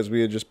weird because we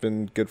had just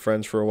been good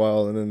friends for a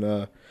while, and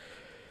then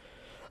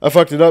I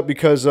fucked it up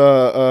because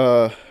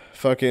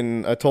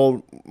fucking I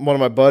told one of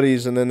my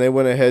buddies, and then they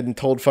went ahead and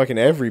told fucking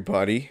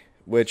everybody,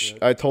 which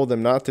Shit. I told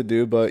them not to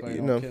do, but So you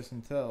don't know, kiss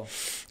and tell.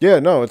 yeah,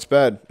 no, it's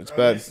bad, it's At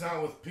bad. least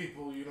not with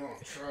people you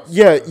don't trust.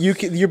 Yeah,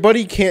 because- your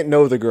buddy can't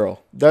know the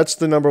girl. That's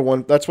the number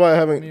one. That's why I I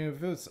haven't. mean,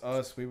 if it was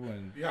us, we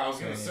wouldn't. Yeah, I was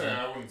gonna say say anything.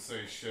 I wouldn't say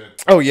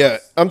shit. Oh yeah,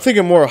 I'm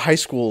thinking more high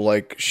school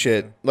like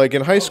shit. Like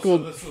in high So school.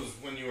 this was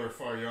when you were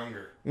far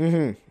younger.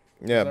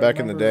 Mm-hmm. Yeah, 'Cause I back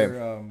in the day.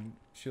 remember,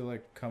 she'll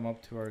like come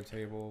up to our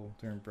table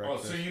during Oh,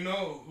 breakfast. so you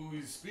know who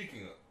he's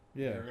speaking of.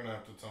 Yeah, You're gonna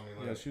have to tell me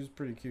yeah, later. she was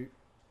pretty cute.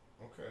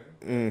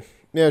 Okay.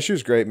 Yeah, she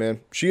was great, man.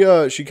 She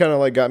kind of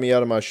like got me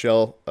out of my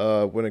shell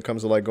when it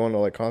comes to like going to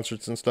like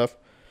concerts and stuff.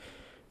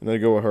 And I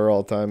go with her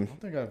all the I time.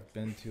 don't think I've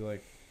been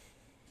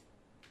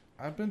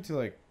to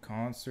like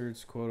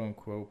concerts, quote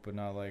unquote, but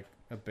not like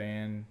a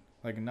band,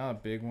 like not a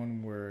big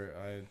one where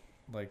I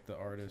like the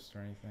artist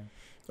or anything.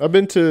 I've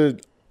been to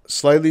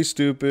Slightly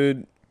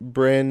Stupid,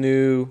 Brand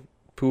New,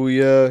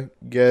 Puya,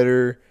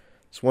 Getter.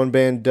 It's one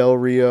band, Del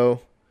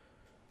Rio.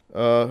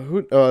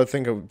 I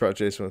think I brought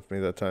Jason with me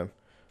that time.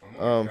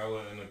 I'm like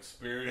hella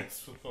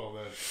inexperienced with all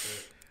that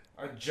shit.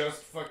 I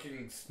just fucking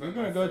You're spent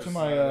gonna my go first to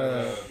my night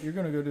at, you're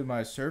gonna go to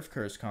my Surf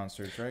Curse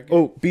concerts, right?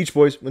 Oh, Beach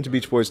Boys. Went to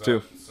Beach Boys is too.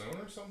 that soon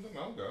or something?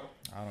 I'll go.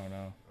 I don't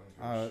know.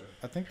 I don't give a shit.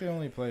 I think they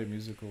only play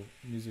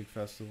music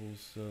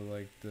festivals, so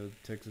like the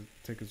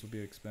tickets will be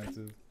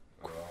expensive.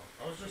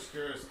 I was just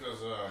curious because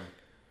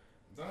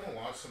I want to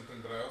watch something,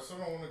 but I also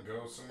don't want to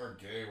go somewhere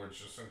gay where it's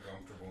just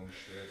uncomfortable and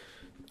shit.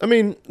 I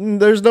mean,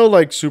 there's no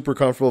like super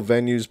comfortable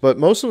venues, but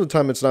most of the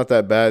time it's not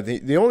that bad.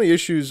 The only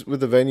issues with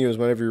the venue is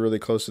whenever you're really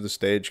close to the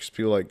stage because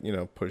people like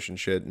pushing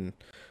shit and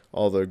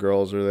all the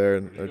girls are there.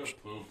 And Where do you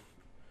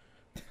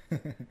go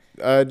poop?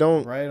 I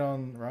don't. Right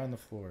on the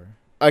floor.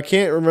 I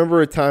can't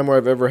remember a time where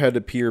I've ever had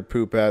to pee or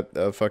poop at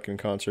a fucking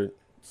concert.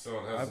 So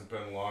it hasn't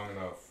been long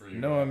enough for you. to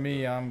Knowing have me,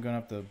 to- I'm gonna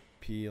have to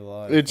pee a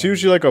lot. It's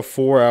usually like a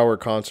 4-hour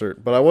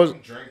concert, but I If was. I'm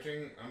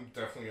drinking, I'm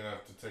definitely gonna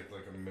have to take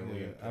like a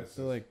million. I have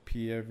to pisses. like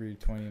pee every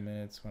 20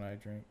 minutes when I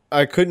drink.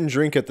 I couldn't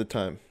drink at the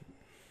time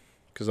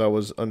because I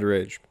was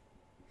underage.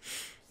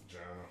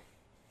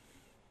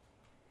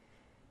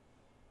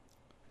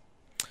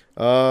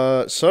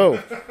 Vagina.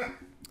 So,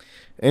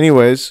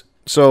 anyways,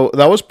 so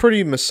that was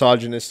pretty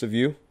misogynist of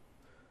you.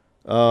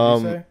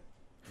 What'd you say?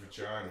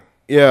 Vagina.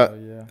 Yeah.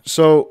 Yeah.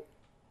 So,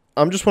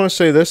 I'm just want to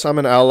say this: I'm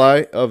an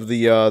ally of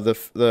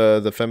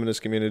the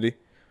feminist community.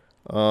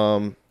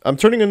 I'm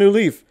turning a new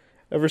leaf.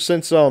 Ever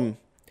since I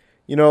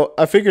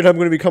figured I'm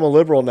going to become a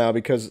liberal now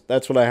because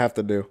that's what I have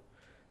to do.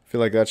 I feel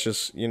like that's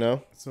just It's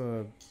It's the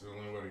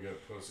only way to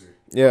get pussy.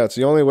 yeah, it's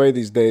the only way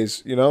these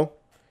days. yeah.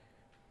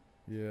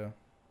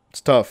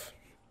 It's tough,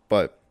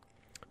 but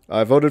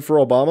I voted for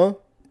Obama,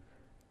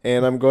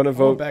 and I'm going to I went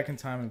vote. back in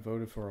time and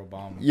voted for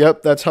Obama.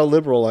 Yep, that's how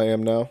liberal I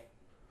am now.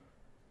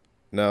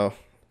 No.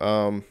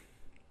 You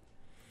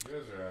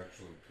guys are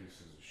actually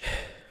pieces of shit.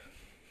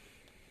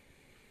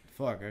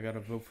 fuck, I gotta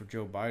vote for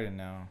Joe Biden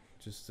now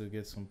just to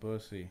get some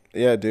pussy.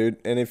 Yeah, dude.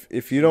 And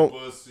if you don't,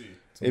 Pussy.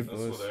 if-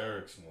 That's what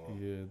Eric's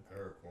wants. Yeah.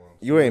 Eric wants.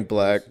 you ain't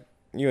black.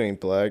 You ain't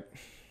black.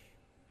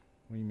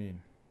 What do you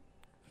mean?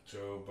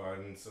 Joe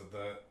Biden said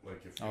that.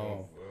 Like, if you Oh.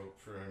 don't vote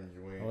for him,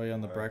 you ain't. Oh, yeah,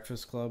 on the black.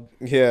 Breakfast Club?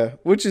 Yeah,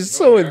 which is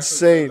No, so he actually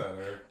said insane.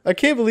 that, Eric. I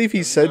can't believe he Have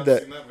you said not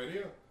that. Seen that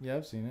video? Yeah,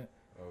 I've seen it.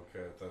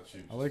 Okay, I thought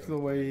you. I like the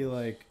way he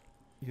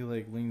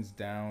leans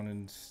down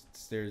and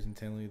stares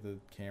intently at the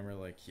camera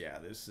like, yeah,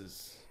 this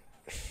is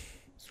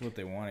what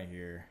they want to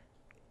hear.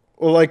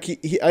 Well, like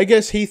I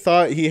guess he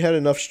thought he had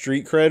enough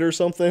street cred or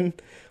something,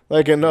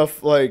 like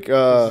enough like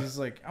 'Cause he's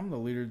like, I'm the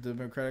leader of the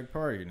Democratic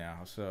Party now,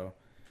 so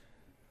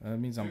that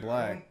means I'm Dude, I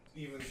black. don't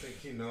even think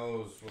he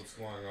knows what's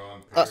going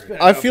on. I-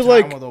 Period. I feel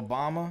like- with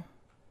Obama,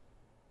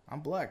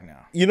 I'm black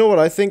now. You know what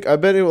I think? I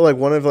bet it was like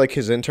one of like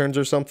his interns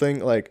or something,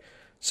 like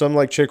some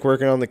like chick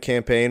working on the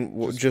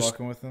campaign, just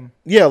Fucking with him.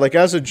 yeah, like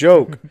as a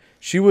joke.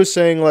 She was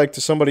saying like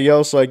to somebody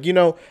else, like, you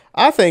know,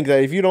 I think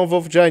that if you don't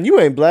vote for John, you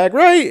ain't black,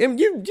 right? And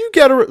you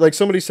gotta like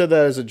somebody said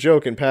that as a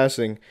joke in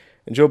passing,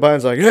 and Joe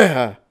Biden's like,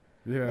 yeah,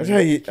 Yeah, I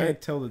tell you you-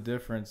 can't tell the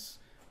difference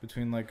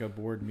between like a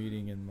board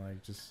meeting and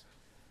like just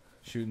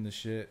shooting the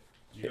shit.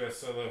 You guys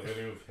saw that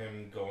video of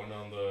him going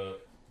on the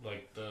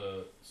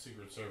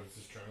Secret Service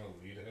is trying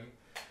to lead him,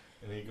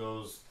 and he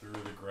goes through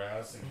the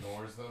grass,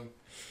 ignores them,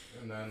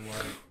 and then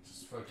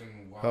just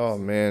fucking walks. Oh,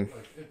 man.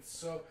 Like it's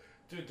so,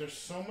 dude. There's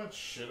so much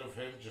shit of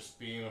him just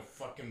being a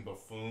fucking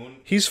buffoon.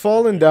 he's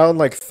fallen down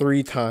like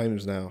 3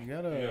 times now. You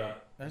gotta. Yeah,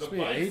 That's the be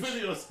an bike age.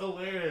 video is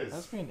hilarious.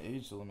 That's be an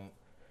age limit.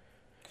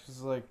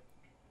 Cause like,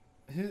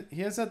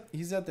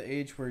 he's at the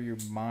age where your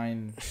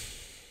mind,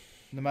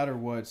 no matter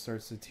what,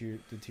 starts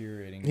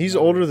deteriorating. He's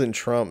No matter- older than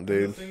Trump, And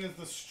dude. the thing is,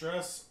 the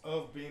stress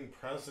of being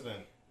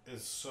president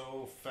is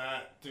so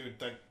fat, dude.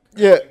 That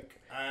Yeah. I think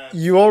adds-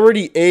 You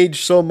already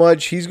aged so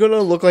much. He's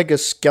gonna look like a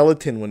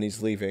skeleton when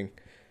he's leaving.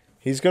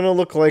 He's gonna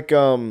look like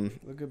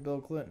Look at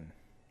Bill Clinton.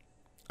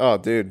 Oh,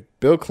 dude,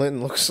 Bill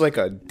Clinton looks like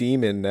a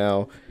demon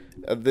now.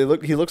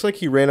 He looks like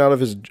he ran out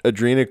of his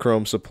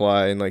adrenochrome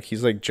supply, and like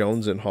he's like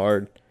jonesing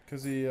hard.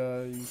 Cause he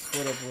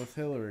split up with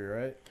Hillary,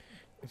 right?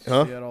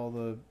 Huh? She had all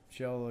the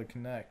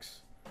connects.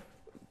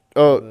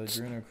 Oh, The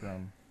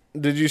adrenochrome.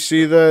 did you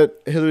see that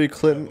Hillary the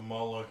Clinton?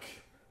 Moloch.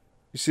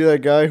 You see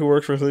that guy who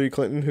works for Hillary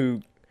Clinton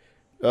who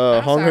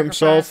hung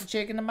himself?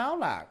 Chicken to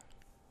Moloch.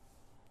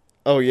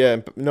 Oh yeah,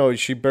 no,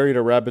 she buried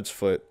a rabbit's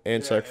foot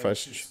and Yeah,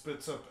 sacrificed. And she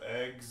spits up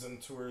eggs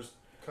into her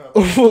cup.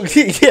 Oh,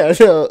 yeah,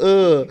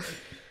 no,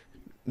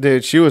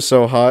 dude, she was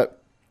so hot.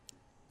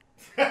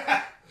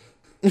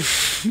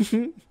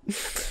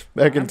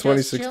 Back in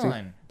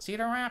 2016.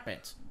 Cedar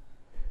Rapids.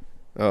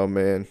 Oh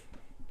man.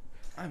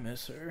 I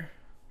miss her.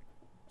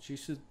 She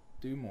should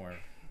do more.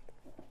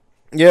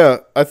 Yeah,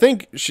 I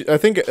think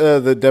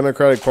the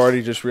Democratic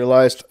Party just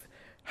realized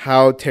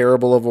how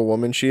terrible of a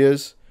woman she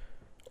is,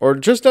 or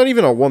just not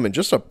even a woman,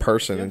 just a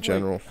person in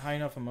general. High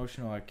enough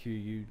emotional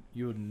IQ,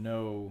 you would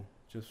know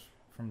just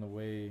from the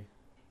way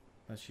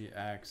that she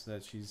acts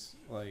that she's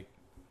like,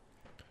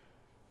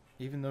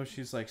 even though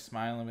she's like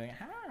smiling, being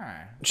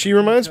hi. She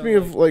reminds me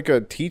of like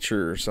a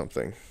teacher or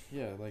something.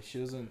 Yeah, like she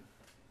doesn't.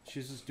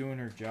 She's just doing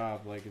her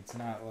job. Like it's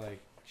not like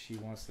she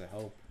wants to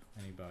help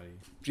anybody.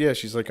 Yeah,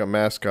 she's like a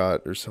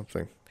mascot or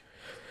something.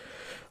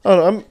 I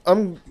don't know,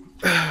 I'm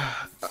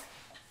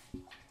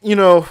you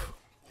know,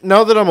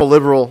 now that I'm a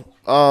liberal,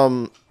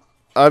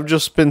 I've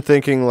just been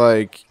thinking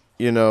like,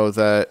 you know,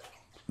 that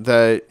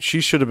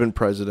she should have been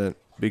president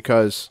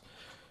because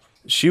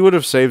she would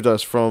have saved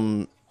us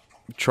from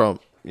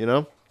Trump, you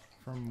know?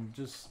 From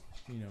just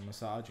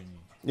misogyny.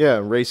 Yeah,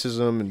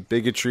 racism and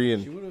bigotry She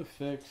and would have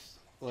fixed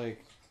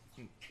like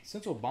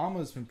since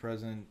Obama's been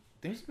president,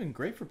 things have been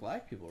great for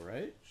black people,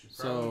 right? She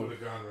probably would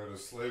have gotten rid of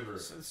slavery.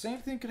 So the same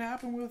thing could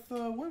happen with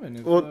women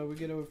if Well, we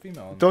get a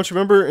female. don't you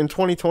remember in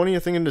 2020, I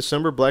think in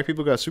December, black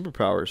people got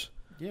superpowers,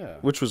 Yeah.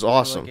 which was For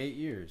awesome. like 8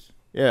 years.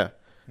 Yeah.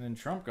 And then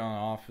Trump got in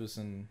office,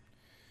 and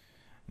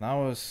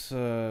now it's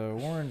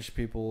orange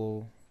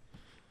people.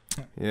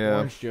 Yeah.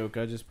 Orange joke.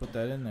 I just put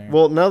that in there.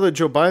 Well, now that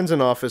Joe Biden's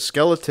in office,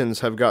 skeletons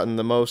have gotten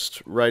the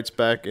most rights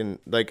back, and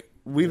like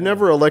we've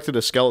never elected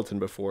a skeleton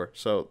before,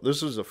 so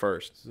this is the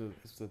first.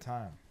 it's the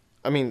time.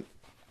 I mean,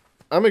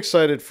 I'm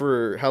excited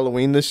for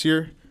Halloween this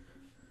year.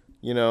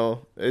 You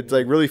know, it's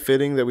like really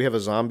fitting that we have a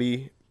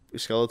zombie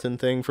skeleton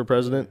thing for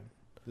president.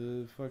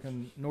 The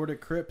fucking Nordic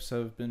Crips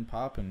have been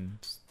popping.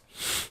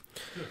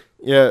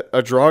 Yeah,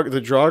 the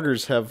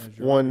Droggers have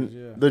The won. Droggers,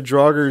 yeah. The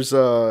Droggers,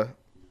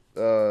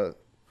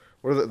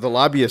 what are the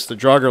lobbyists? The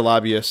Drogger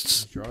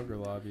lobbyists.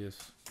 Drogger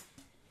lobbyists.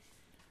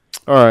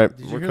 All right,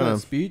 Did you we're hear kind that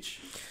of speech?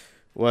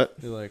 what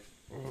They're like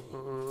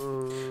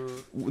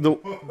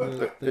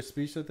the the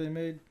speech that they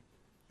made.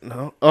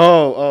 no.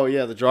 Oh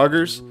yeah, the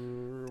Droggers.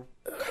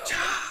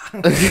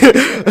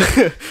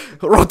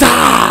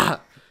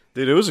 Rota!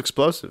 Dude, it was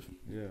explosive.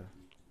 Yeah.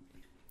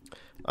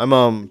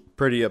 I'm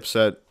pretty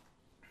upset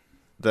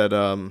that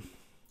I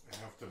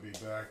have to be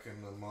back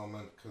in the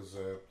moment because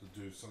I have to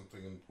do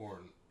something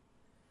important.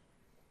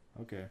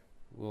 Okay.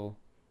 Well,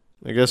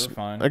 I guess we're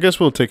fine.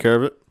 we'll take care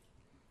of it.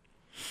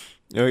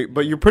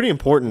 But you're pretty I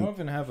important. don't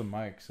even have a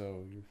mic,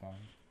 so you're fine.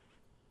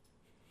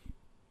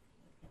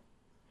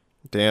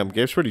 Damn,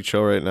 Gabe's pretty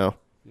chill right now.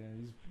 Yeah,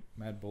 he's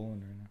mad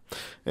bowling right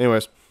now.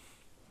 Anyways,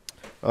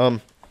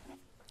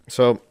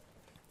 so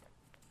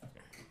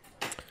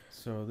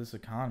So this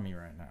economy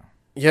right now.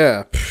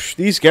 yeah,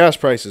 these gas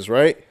prices,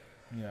 right?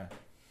 Yeah.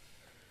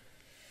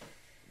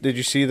 Did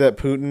you see that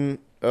Putin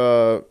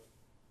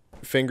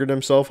fingered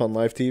himself on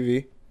live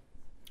TV?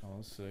 Oh,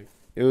 that's sick.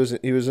 He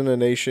was in a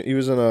nation. He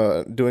was in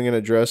a doing an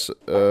address,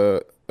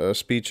 a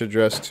speech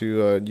address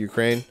to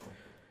Ukraine,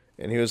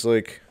 and he was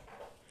like,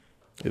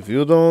 "If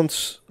you don't,"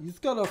 He's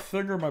gotta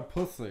finger my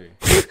pussy.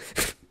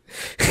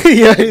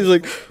 yeah, he's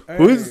like,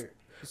 "Who's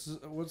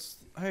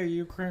Hey,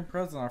 Ukraine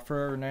president? I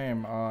forgot her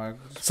name.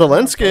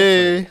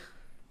 Zelensky?"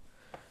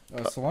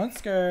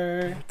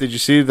 Zelensky. Did you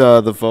see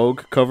the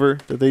Vogue cover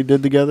that they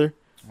did together?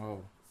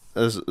 Oh,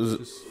 As-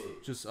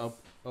 just up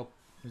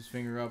his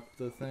finger up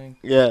the thing.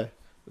 yeah,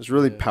 it's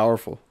really Yeah.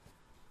 powerful.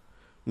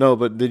 No,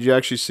 but did you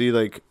actually see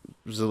like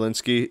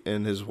Zelensky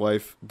and his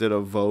wife did a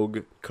Vogue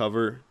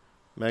cover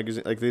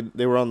magazine? Like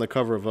they were on the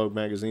cover of Vogue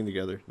magazine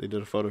together. They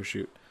did a photo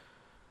shoot.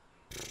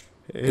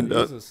 And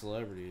He's a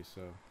celebrity,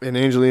 so. and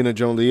Angelina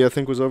Jolie, I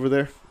think, was over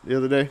there the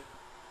other day.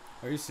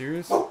 Are you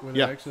serious? Were they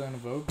Yeah. actually on a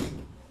Vogue?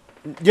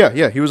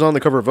 Yeah, he was on the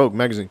cover of Vogue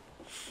magazine.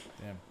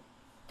 Damn.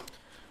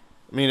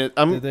 I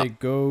mean,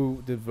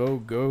 Did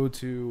Vogue go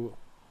to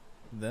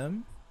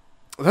them?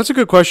 That's a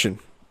good question.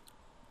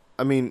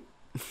 I mean,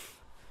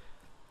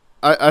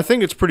 I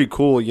think it's pretty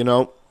cool, you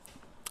know.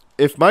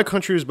 If my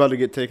country was about to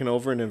get taken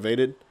over and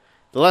invaded,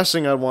 the last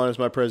thing I'd want is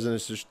my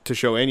president to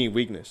show any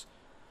weakness.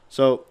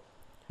 So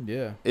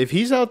Yeah. if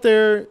he's out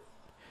there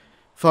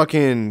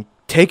fucking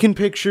taking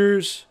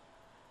pictures,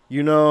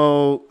 you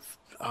know,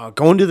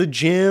 going to the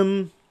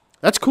gym,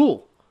 that's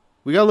cool.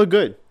 We gotta look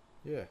good.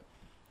 Yeah.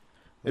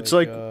 It's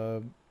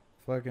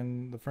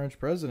fucking the French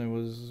president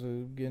was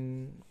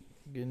getting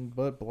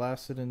butt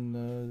blasted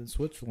in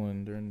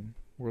Switzerland during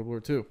World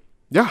War II.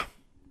 Yeah.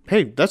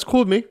 Hey, that's cool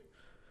with me.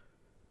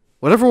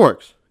 Whatever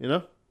works, you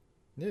know?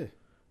 Yeah.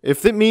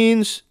 If it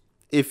means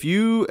if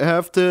you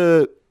have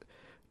to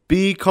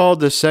be called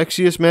the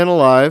sexiest man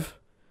alive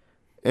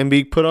and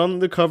be put on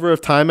the cover of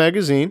Time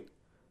magazine,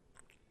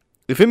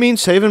 if it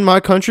means saving my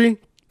country,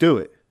 do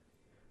it.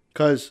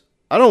 Because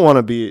I don't want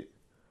to be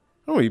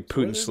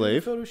Putin's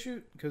slave. Photo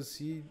shoot because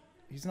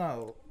he's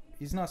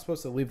not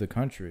supposed to leave the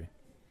country.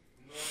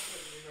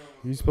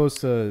 He's supposed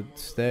to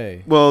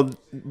stay. Well,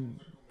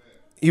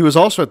 he was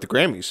also at the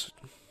Grammys.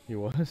 He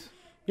was?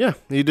 Yeah,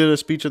 he did a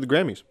speech at the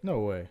Grammys. No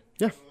way.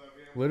 Yeah.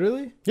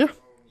 Literally? Yeah.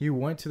 He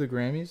went to the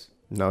Grammys?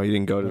 No, he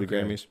didn't go to the Okay.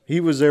 Grammys. He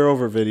was there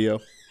over video,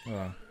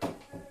 Oh,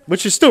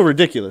 which is still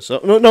ridiculous. So,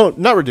 no,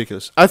 not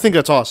ridiculous. I think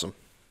that's awesome.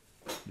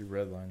 you're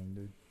redlining,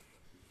 dude.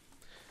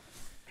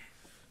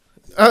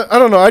 I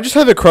don't know. I just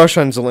have a crush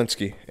on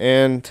Zelensky,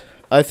 and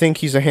I think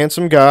he's a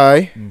handsome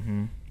guy.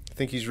 Mm-hmm. I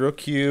think he's real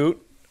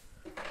cute.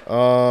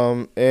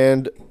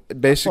 And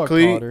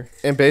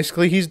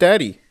basically he's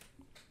daddy.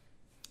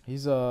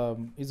 He's a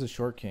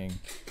short king.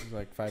 He's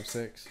like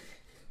 5'6",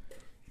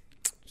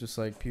 just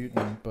like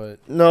Putin. But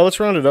No, let's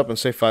round it up and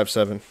say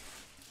 5'7".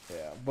 yeah,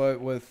 but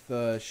with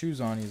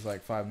shoes on, he's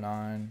like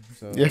 5'9".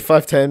 So Yeah,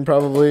 5'10"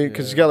 probably,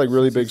 because he's got like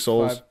really since big he's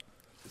soles.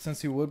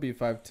 Since he would be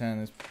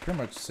 5'10", it's pretty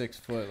much 6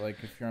 foot. Like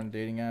if you're on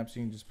dating apps,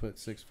 you can just put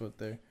 6 foot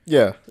there.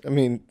 Yeah, I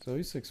mean, So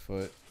he's 6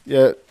 foot.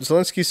 yeah,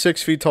 Zelensky's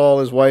 6 feet tall.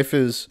 His wife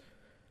is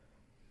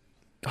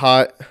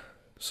hot.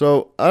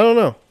 So I don't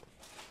know.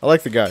 I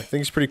like the guy. I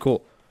think he's pretty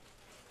cool.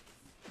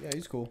 Yeah,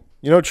 he's cool.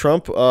 You know,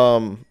 Trump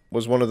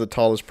was one of the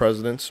tallest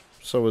presidents.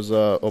 So was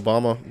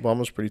Obama.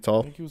 Obama's pretty I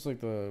tall. think he was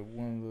like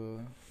one of the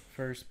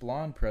first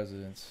blonde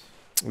presidents.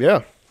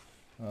 Yeah.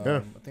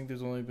 I think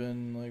there's only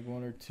been like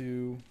 1 or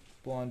 2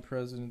 blonde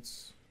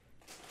presidents.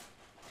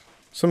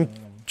 Some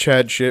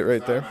Chad shit right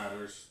That there.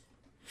 matters.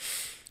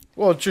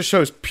 Well, it just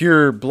shows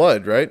pure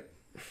blood, right?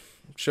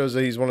 Shows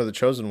that he's one of the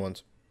chosen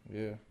ones.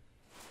 Yeah.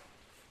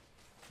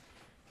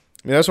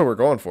 I mean, that's what we're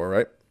going for,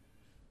 right?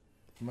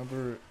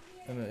 Remember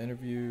in an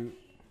interview.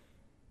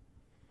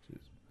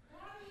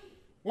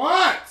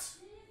 What?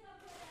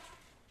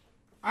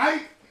 Holy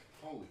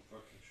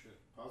fucking shit.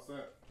 How's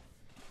that?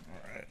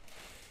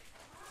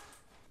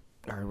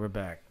 All right, we're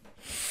back.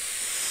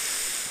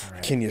 All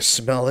right. Can you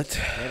smell it?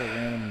 I had a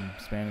random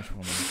Spanish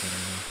woman.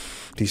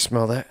 saying, Do you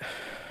smell that?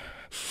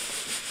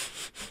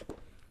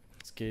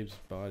 It's Gabe's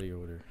body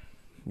odor.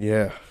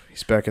 Yeah,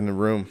 he's back in the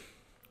room.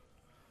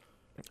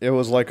 It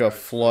was like a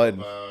flood.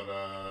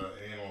 About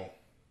anal.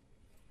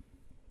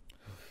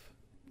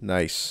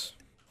 Nice.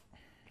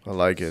 I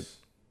like it.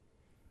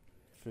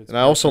 Fits And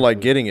I also like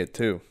perfectly. getting it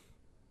too.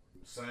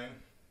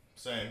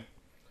 Same.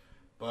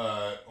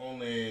 But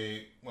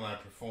only when I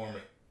perform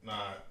it,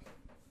 not.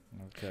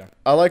 Okay.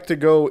 I like to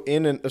go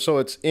in and so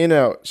it's in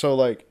out. So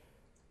like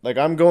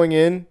I'm going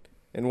in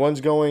and one's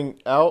going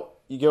out.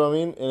 You get what I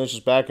mean? And it's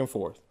just back and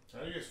forth.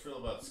 How do you guys feel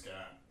about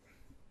scat?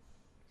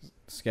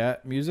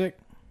 Scat music.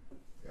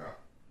 Yeah.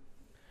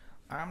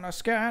 I'm the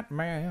scat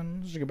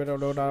man.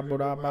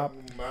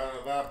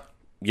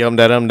 Yum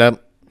da dum dum.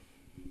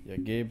 Yeah,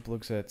 Gabe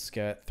looks at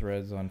scat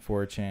threads on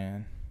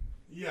 4chan.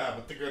 Yeah,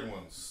 but the good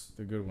ones.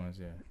 The good ones,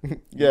 yeah.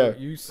 Yeah.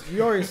 You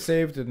already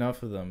saved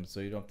enough of them, so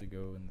you don't have to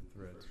go in the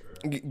threads.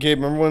 Gabe,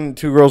 remember when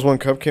Two Girls, One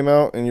Cup came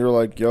out, and you were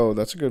like, "Yo,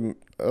 that's a pretty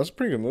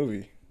good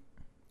movie."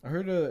 I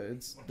heard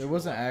it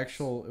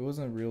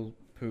wasn't real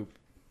poop.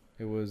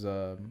 It was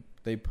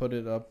they put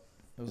it up.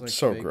 It was like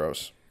So fake.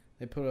 gross.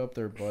 They put it up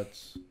their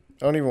butts.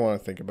 I don't even want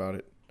to think about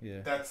it.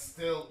 Yeah.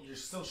 You're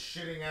still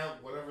shitting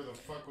out whatever the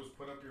fuck was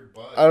put up your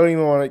butt. I don't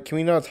even want to. Can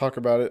we not talk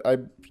about it? I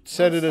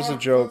said it as a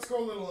joke. Let's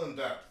go a little in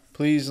depth.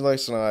 Please,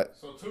 let's not.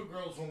 So, Two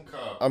Girls, One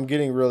Cup I'm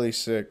getting really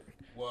sick.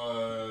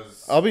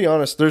 was. I'll be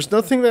honest. There's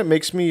nothing that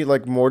makes me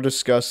like more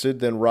disgusted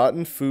than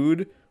rotten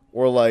food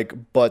or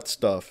like butt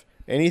stuff.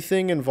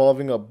 Anything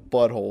involving a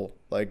butthole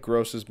like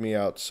grosses me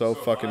out so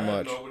fucking if I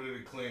had much. nobody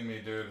to clean me,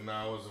 dude, and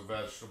I was a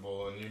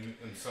vegetable, and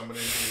somebody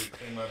needed to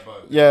clean my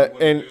butt. Yeah, you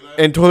wouldn't do that?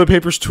 and toilet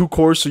paper's too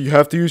coarse, so you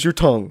have to use your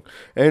tongue.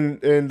 And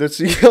that's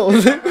Yeah,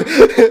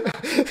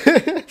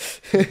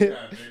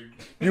 dude.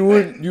 you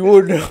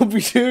wouldn't help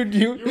me, dude.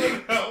 You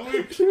wouldn't help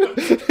me.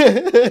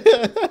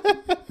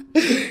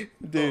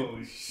 Dude.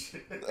 Holy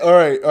shit. All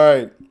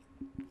right.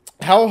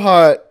 How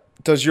hot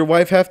does your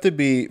wife have to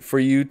be for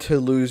you to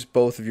lose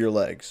both of your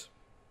legs?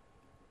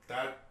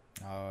 That.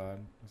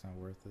 It's not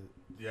worth it.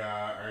 Yeah,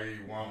 I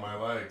want my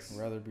legs.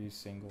 I'd rather be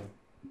single.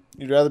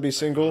 You'd rather be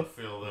single I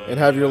feel that, and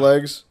have your yeah.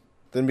 legs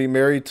than be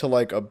married to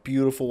like a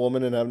beautiful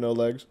woman and have no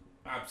legs?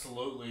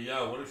 Absolutely,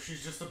 yeah. What if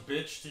she's just a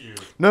bitch to you?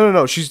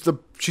 No. She's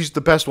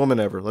the best woman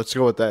ever. Let's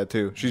go with that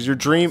too. She's your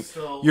dream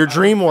Still, your I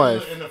dream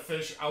would feel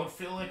wife. I would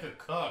feel like a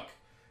cuck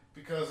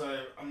because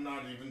I'm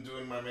not even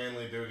doing my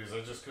manly duties.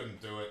 I just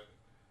couldn't do it.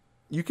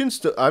 You can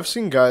still. I've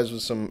seen guys in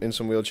some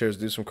wheelchairs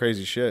do some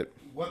crazy shit.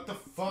 What the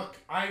fuck?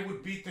 I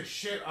would beat the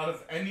shit out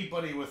of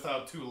anybody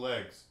without two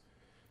legs.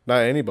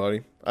 Not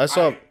anybody. I I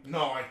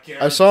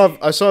guarantee.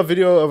 saw a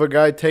video of a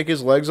guy take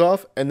his legs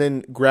off and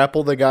then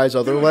grapple the guy's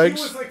other Dude, legs.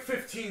 He was like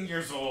 15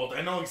 years old.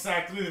 I know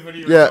exactly the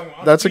video. Yeah, you're talking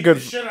about. that's a I'd good-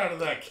 beat the shit out of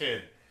that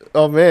kid.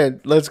 Oh man,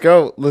 let's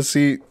go. Let's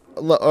see.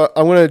 I'm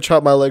gonna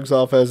chop my legs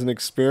off as an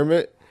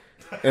experiment,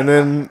 and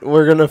then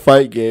we're gonna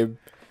fight, Gabe.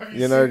 Have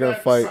You and I are seen gonna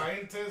that fight.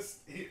 Scientist?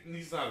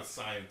 He's not a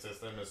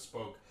scientist. I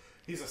misspoke.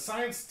 He's a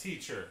science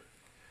teacher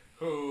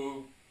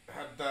who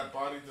had that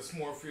body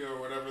dysmorphia or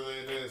whatever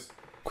it is.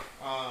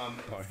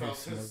 Felt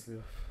his,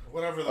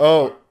 whatever. The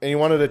Oh, fuck. and he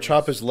wanted to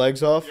chop his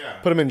legs off, Yeah.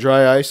 put him in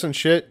dry ice and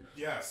shit.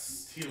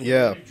 Yes, he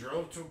Yeah. literally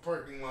drove to a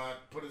parking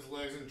lot, put his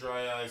legs in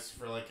dry ice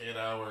for like 8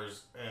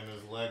 hours, and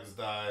his legs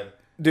died.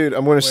 Dude,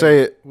 I'm gonna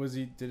say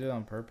it. Did it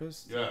on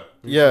purpose? Yeah.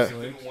 Yeah. He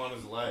didn't want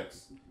his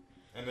legs,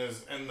 and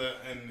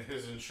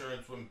his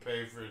insurance wouldn't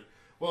pay for.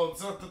 Well,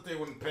 it's not that they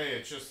wouldn't pay.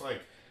 It's just like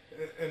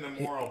an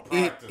immoral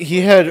practice. he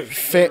Like, had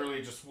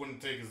literally just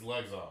wouldn't take his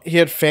legs off. He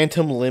had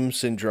phantom limb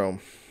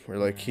syndrome, where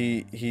like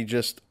he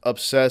just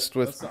obsessed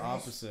That's with. the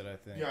opposite, I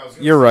think. Yeah, I was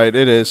gonna You're say right.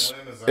 It phantom is.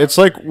 limb is It's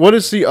like actually- what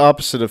is the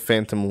opposite of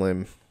phantom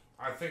limb?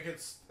 I think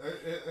it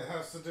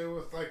has to do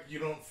with like you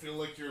don't feel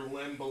like your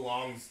limb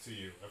belongs to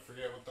you. I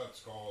forget what that's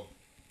called.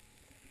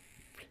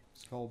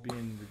 It's called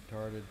being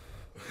retarded.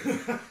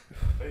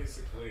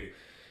 Basically.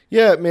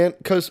 Yeah, man.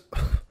 Cause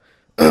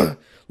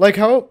like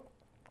how,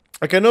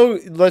 like I know.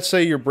 Let's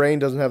say your brain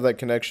doesn't have that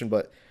connection,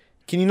 but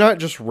can you not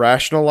just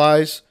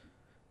rationalize,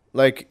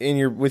 like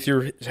with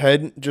your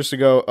head, just to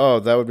go, oh,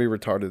 that would be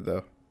retarded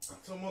though.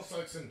 It's almost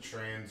like some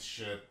trans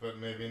shit, but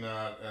maybe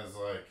not as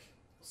like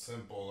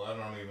simple. I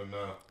don't even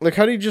know. Like,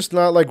 how do you just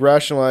not like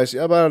rationalize?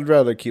 Yeah, but I'd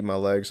rather keep my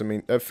legs. I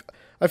mean, if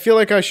I feel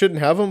like I shouldn't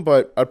have them,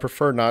 but I'd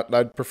prefer not.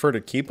 I'd prefer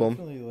to keep them.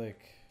 Definitely, like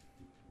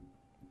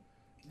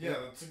Yeah,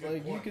 that's a good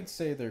you point. could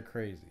say they're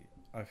crazy.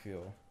 I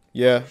feel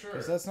Yeah. Sure.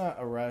 because that's not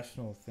a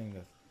rational thing to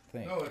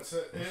think. No, it's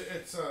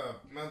a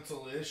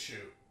mental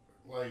issue,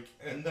 like,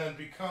 and then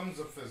becomes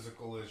a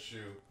physical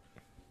issue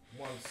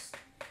once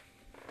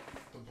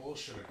the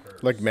bullshit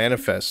occurs. Like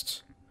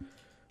manifests.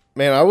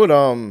 Man, I would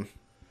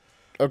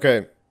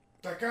Okay.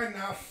 That guy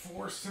now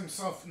forced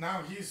himself.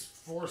 Now he's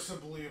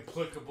forcibly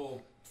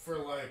applicable for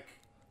like,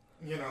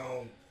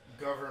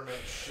 government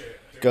shit.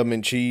 Dude.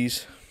 Government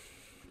cheese.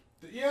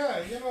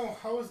 Yeah,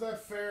 how is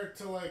that fair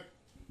to like?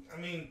 I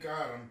mean,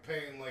 God, I'm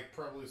paying like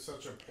probably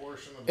such a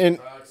portion of the And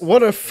taxes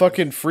what a for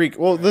fucking this. freak.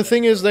 Well, the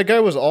thing is, that guy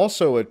was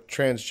also a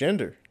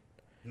transgender.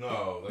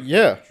 No, that's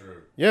Yeah. not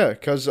true. Yeah,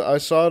 because I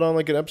saw it on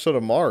like an episode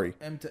of Maury.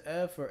 M to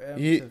F or M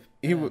He to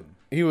he N?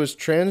 he was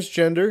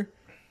transgender,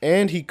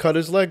 and he cut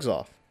his legs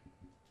off.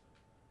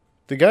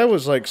 The guy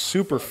was like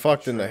super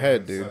fucked in the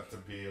head, dude. Set to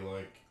be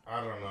like,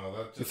 I don't know.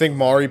 That just You think doesn't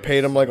Maury make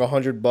paid him like sense.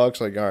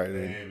 $100? Like, all right,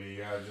 dude. Maybe,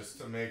 yeah, just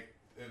to make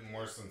it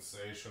more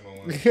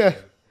sensational. And Yeah.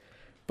 shit.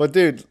 But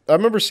dude, I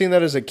remember seeing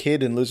that as a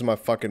kid and losing my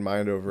fucking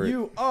mind over it.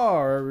 You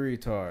are a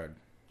retard.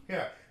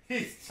 Yeah,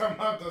 he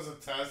somehow does a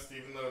test,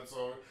 even though it's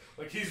over.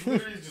 Like he's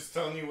literally just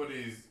telling you what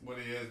he is, but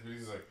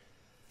he's like,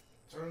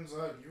 turns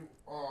out you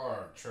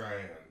are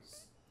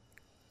trans.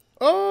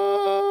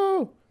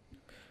 Oh,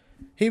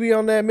 he be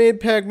on that mid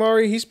pack,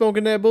 Maury. He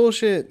smoking that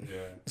bullshit. Yeah.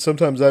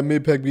 Sometimes that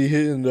mid pack be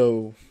hitting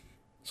though.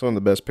 It's one of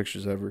the best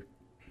pictures ever.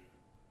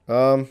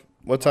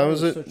 What time That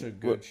is was it? Such a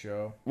good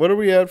show. What are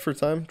we at for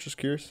time? Just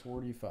curious.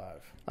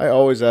 45. I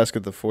always ask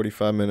at the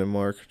 45-minute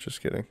mark.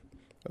 Just kidding.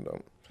 I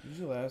don't.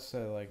 Usually last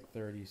at like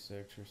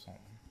 36 or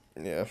something.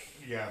 Yeah.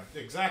 Yeah,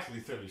 exactly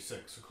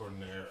 36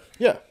 according to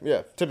Eric.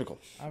 Yeah. Typical.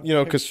 I have You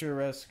know, 'cause-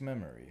 picturesque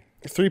memory.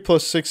 3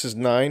 plus 6 is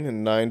 9,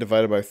 and 9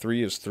 divided by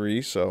 3 is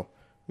 3, so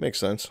makes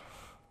sense.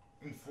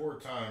 And 4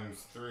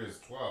 times 3 is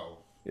 12.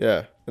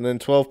 Yeah. And then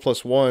 12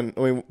 plus 1,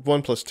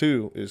 1 plus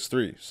 2 is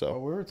 3, Oh, so.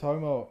 we were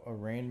talking about a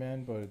Rain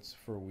Man, but it's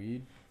for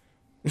weed.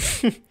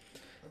 That's,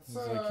 It's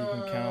like you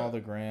can count all the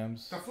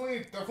grams.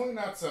 definitely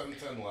not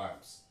 710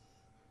 laps.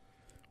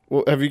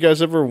 Well, have you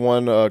guys ever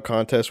won a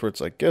contest where it's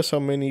like, guess how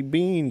many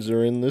beans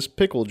are in this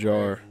pickle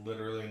jar? I've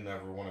literally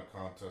never won a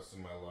contest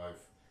in my life.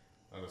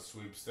 Not a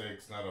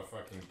sweepstakes, not a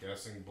fucking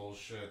guessing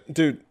bullshit.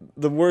 Dude,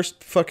 the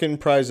worst fucking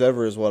prize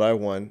ever is what I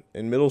won.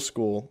 In middle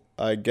school,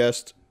 I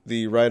guessed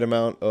the right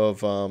amount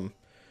of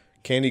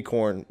candy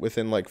corn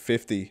within like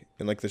 50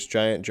 in like this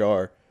giant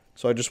jar.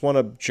 So I just won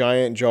a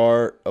giant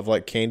jar of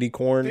like candy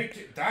corn.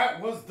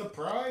 That was the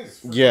prize.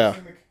 For Yeah.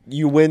 guessing the-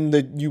 You win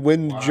the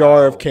Wow.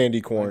 jar of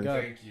candy corn.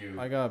 got- Thank you.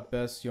 I got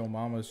best Yo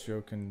Mama's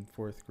joke in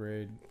 4th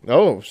grade.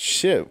 Oh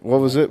shit! What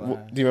was it?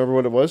 Class. Do you remember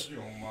what it was?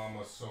 Your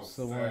mama's so It's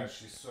the fat, one-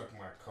 she sucked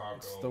my cock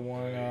It's all the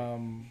one, day.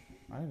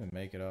 I didn't even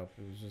make it up.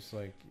 It was just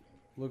like,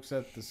 looks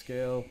at the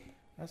scale.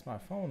 That's my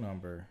phone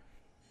number.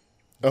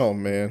 Oh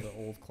man, The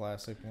old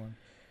classic one.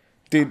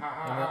 dude. And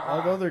then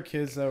all the other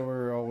kids that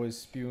were always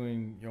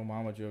spewing Yo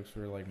Mama jokes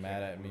were like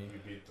mad at me. You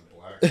beat the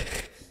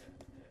black.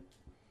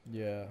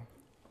 Yeah.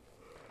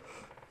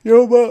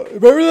 Yo, but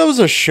remember that was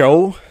a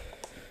show?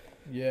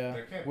 Yeah.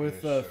 That can't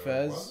With be a show,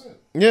 Fez. was it?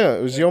 Yeah,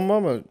 it was Yo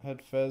Mama.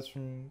 Had Fez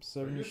from Are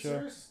 70 you Show.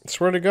 serious?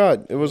 Swear to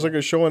God, it was like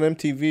a show on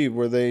MTV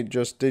where they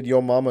just did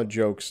Yo Mama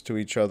jokes to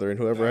each other, and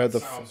whoever That had the.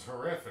 sounds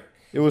horrific.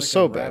 It was like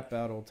so a bad. rap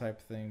battle type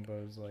thing, but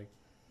it was like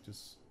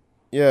just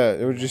Yeah,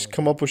 it would just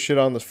come up with shit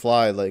on the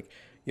fly, like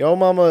Yo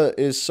Mama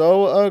is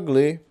so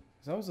ugly,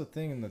 'cause that was a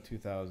thing in the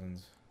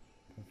 2000s.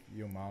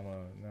 Yo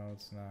Mama, no,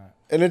 it's not.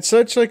 and it's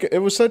such like it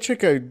was such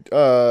like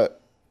a.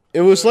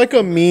 It was like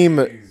a meme.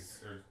 80s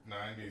or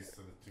 90s to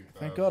the 2000s.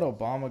 Thank God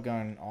Obama got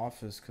in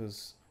office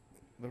because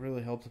that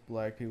really helped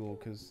black people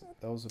because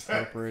that was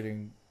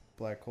appropriating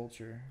black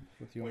culture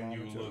with Yo When Mama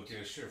you look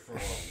jokes. at shit from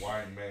a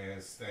white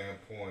man's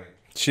standpoint.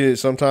 Shit,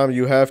 sometimes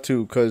you have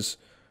to, cause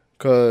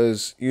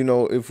you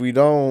know if we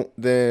don't,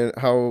 then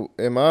how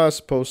am I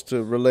supposed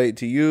to relate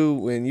to you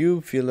when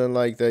you feeling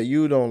like that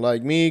you don't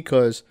like me?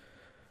 Cause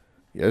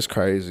yeah, it's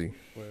crazy.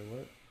 Wait,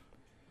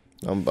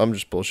 what? I'm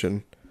just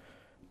bullshitting.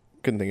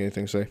 Couldn't think of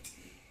anything to say.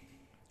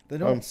 They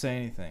don't say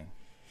anything.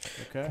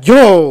 Okay.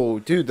 Yo,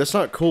 dude, that's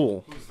not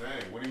cool. Who's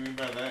they? What do you mean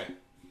by that?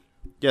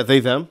 Yeah, they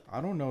them. I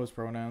don't know his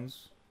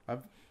pronouns. I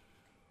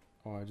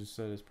just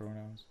said his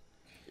pronouns.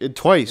 It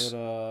twice.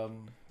 But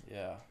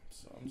yeah.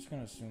 So I'm just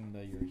gonna assume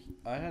that you're.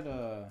 I had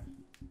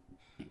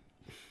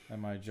at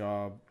my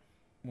job,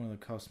 one of the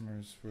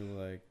customers were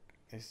like,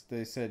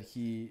 they said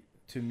he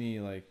to me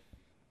like,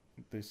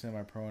 they said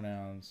my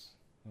pronouns.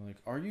 They're like,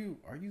 are you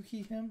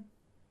he him?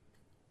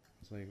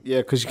 It's like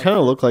Yeah, cause you kind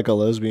of look like a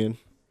lesbian.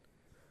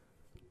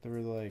 they were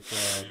like,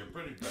 You're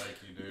pretty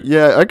dykey, dude.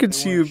 Yeah, I could They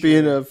see you weren't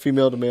being sure. a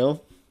female to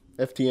male.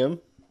 FTM.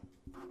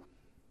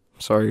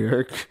 Sorry,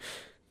 Eric.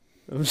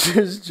 I'm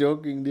just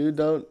joking, dude.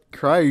 Don't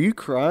cry. Are you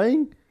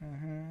crying?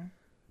 mm-hmm.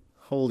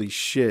 Holy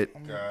shit.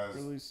 I'm Guys.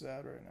 really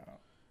sad right now.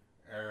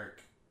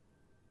 Eric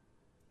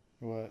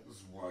What?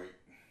 is white.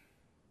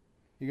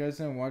 You guys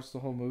didn't watch the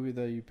whole movie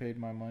that you paid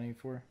my money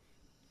for?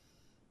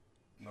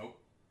 Nope.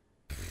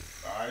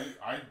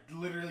 I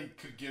literally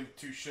could give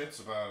two shits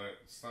about it.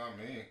 It's not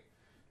me.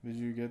 Did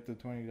you get the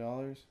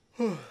 $20?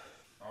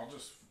 I'll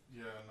just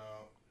no.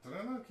 Did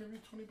I not give you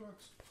 $20?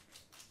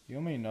 You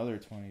owe me another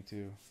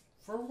 22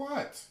 For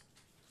what?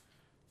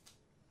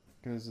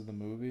 because of the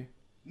movie.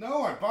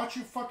 No, I bought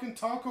you fucking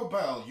Taco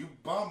Bell. You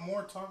bought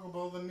more Taco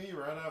Bell than me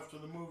right after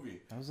the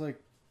movie. That was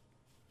like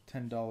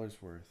 $10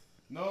 worth.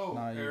 No,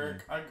 Not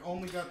Eric, I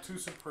only got 2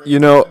 Supremes. You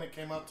know, and it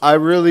came out to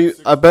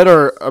I bet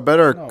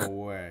our No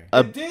way.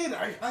 It did.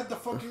 I had the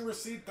fucking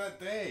receipt that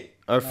day.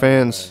 our No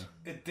fans.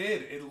 way. It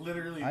did. It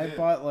literally I did.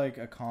 bought like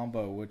a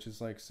combo, which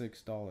is like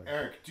 $6.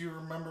 Eric, do you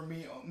remember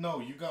me? No,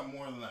 you got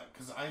more than that.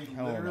 Because I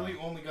Hell literally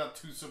no. only got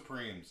 2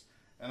 Supremes.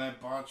 And I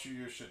bought you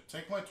your shit.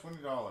 Take my $20.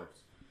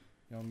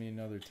 You owe me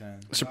another 10.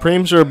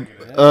 Supremes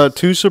are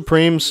two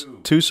Supremes.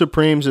 Two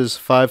Supremes is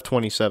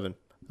 $5.27.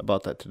 I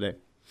bought that today.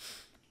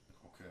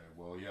 Okay,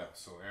 well, yeah.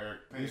 So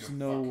Eric paid There's a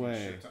no fucking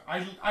way. shit ton.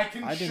 I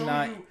can I show did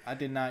not. you. I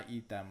did not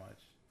eat that much.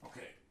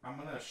 Okay, I'm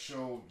gonna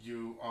show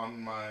you on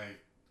my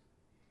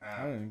app.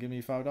 I didn't give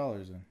me $5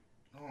 then.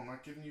 No, I'm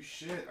not giving you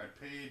shit.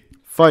 I paid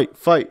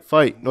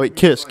Fight. No, wait,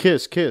 kiss.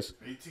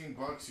 18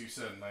 bucks. You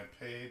said, and I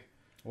paid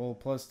Well,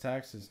 plus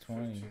taxes 15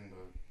 20. bucks.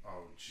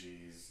 Oh,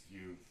 jeez,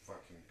 you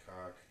fucking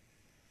cock.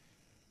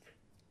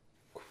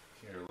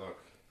 Here, look.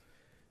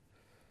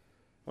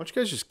 Why don't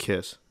you guys just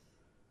kiss?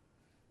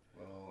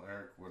 Well,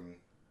 Eric wouldn't,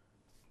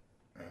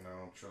 and I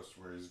don't trust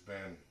where he's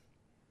been.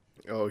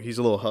 Oh, he's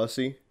a little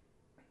hussy.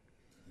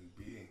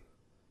 Be.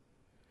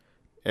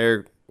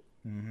 Eric.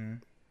 Mm-hmm.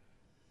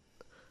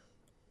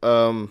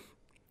 Um.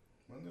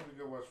 When did we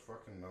go watch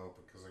fucking Nope?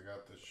 Because I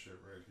got this shit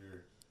right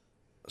here.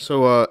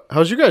 So,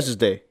 how's your guys'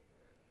 day?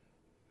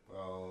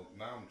 Well,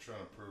 now I'm trying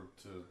to prove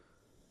to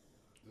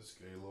this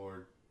gay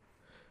lord.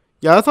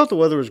 Yeah, I thought the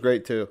weather was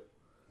great too.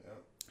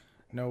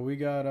 No, we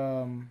got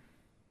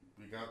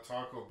We got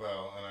Taco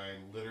Bell, and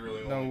I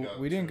literally only got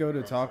we didn't two go to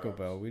crunch Taco wraps.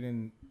 Bell. We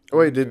didn't. Oh,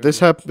 wait, did this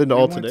happen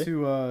all we today? went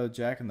to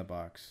Jack in the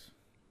Box.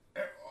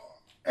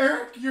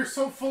 Eric, you're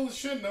so full of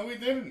shit. No, we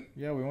didn't.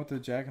 Yeah, we went to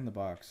Jack in the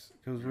Box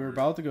because we were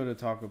about to go to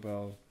Taco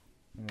Bell.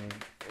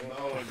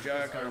 No,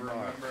 Jack, I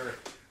remember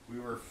we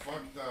were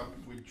fucked up.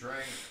 We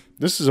drank.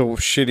 This is a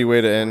shitty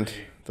way to end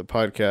the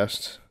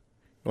podcast.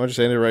 You want to just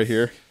end it right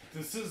here?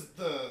 This is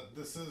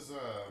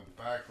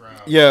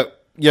background. Yeah,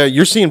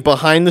 you're seeing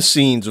behind the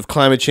scenes of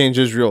Climate Change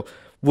Israel.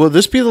 Will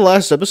this be the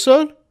last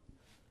episode?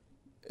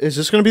 Is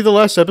this going to be the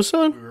last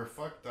episode? We were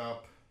fucked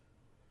up.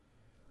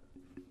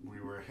 We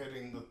were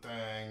hitting the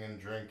thing and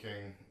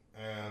drinking,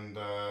 and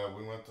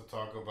we went to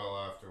Taco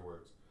Bell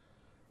afterwards.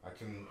 I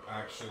can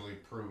actually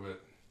prove it.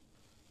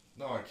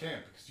 No, I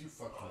can't because you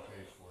fucking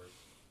paid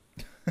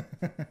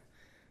for it.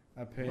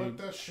 I paid. Look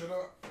that shit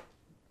up.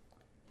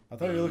 I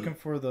thought you were looking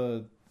for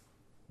the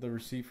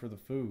receipt for the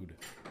food.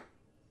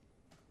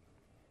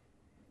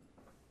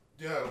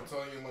 Yeah, it'll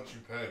tell you how much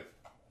you paid.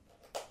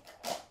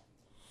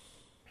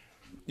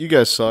 You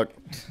guys suck.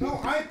 No,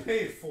 I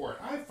paid for it.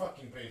 I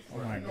fucking paid for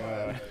it. Oh my I know God. I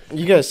have that shit.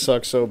 You guys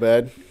suck so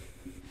bad.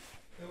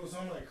 It was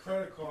on my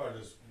credit card.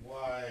 Is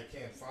why I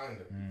can't find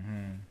it.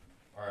 Mm-hmm.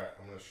 All right,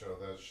 I'm gonna show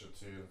that shit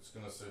to you. It's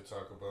gonna say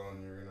Taco Bell,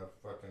 and you're gonna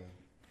fucking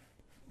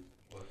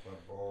lick my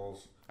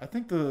balls. I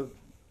think the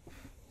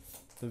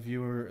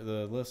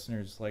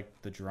listeners like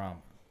the drama.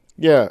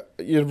 Yeah,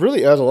 it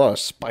really adds a lot of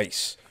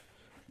spice.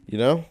 You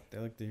know? They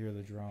like to hear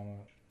the drama.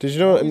 Did you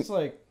know? It's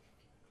like,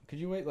 could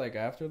you wait like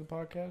after the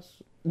podcast,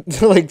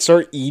 To like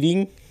start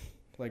eating?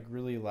 like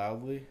really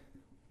loudly?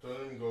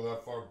 Don't even go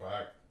that far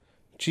back.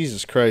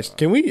 Jesus Christ!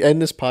 Can we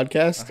end this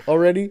podcast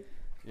already?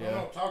 Yeah.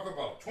 No, Taco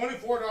Bell.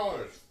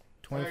 $24.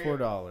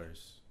 $24.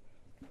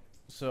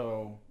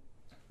 So,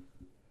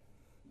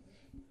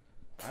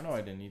 I know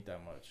I didn't eat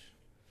that much.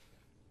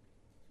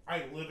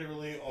 I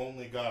literally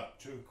only got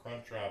 2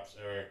 Crunch Wraps,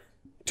 Eric.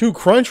 2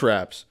 Crunch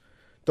Wraps.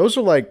 Those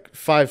are like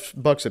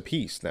 $5 a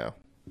piece now.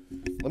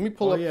 Let me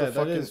pull up yeah, the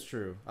fucking. that is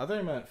true. I thought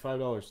you meant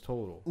 $5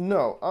 total.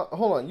 No,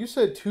 hold on. You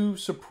said 2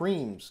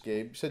 Supremes,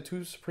 Gabe. You said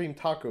 2 Supreme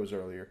tacos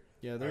earlier.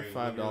 Yeah, they're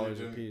I $5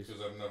 didn't a piece.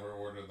 because I've never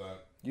ordered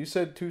that. You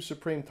said 2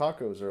 Supreme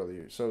tacos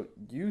earlier, so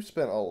you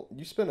spent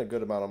a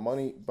good amount of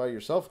money by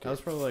yourself, Gabe. That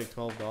was probably like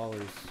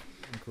 $12,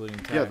 including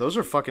tax. Yeah, those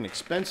are fucking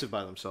expensive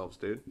by themselves,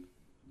 dude.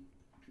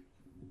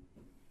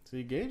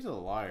 See, Gabe's a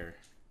liar.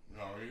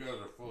 No, you guys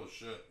are full of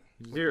shit.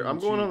 He's Here, I'm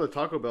being going on cheap. the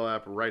Taco Bell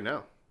app right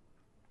now.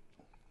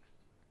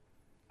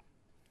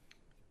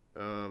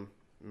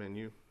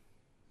 Menu.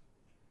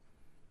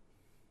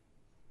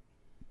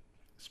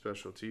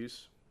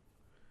 Specialties.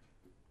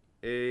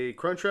 A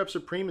Crunchwrap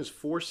Supreme is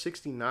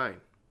 $4.69.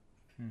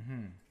 All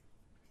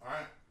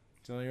right.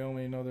 So you owe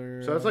me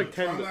another. So that's like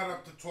Round 10. that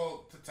up to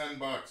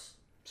 $10.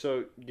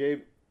 So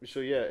Gabe,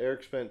 yeah,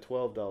 Eric spent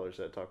 $12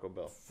 at Taco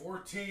Bell.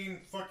 14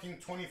 fucking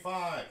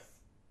 25.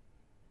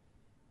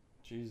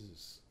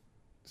 Jesus,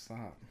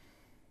 stop.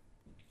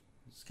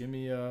 Just give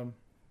me $8.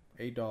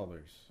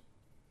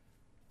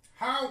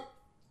 How?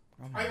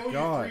 Oh I my owe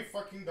God. you $3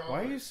 fucking dollars.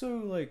 Why are you so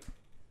like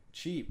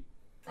cheap?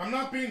 I'm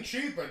not being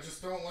cheap. I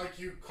just don't like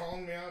you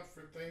calling me out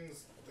for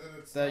things that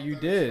it's That not you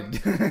that did.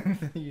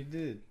 expensive. That you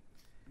did.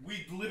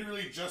 We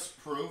literally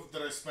just proved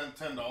that I spent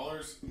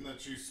 $10 and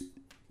that you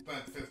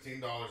spent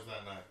 $15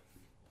 that night.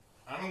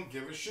 I don't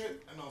give a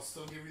shit, and I'll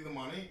still give you the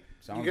money.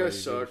 Sounds You like guys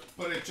did. suck.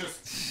 But it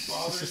just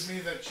bothers me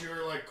that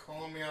you're like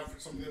calling me out for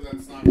something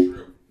that's not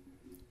true.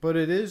 But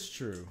it is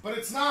true. But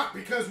it's not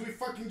because we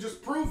fucking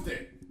just proved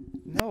it.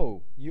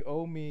 No, you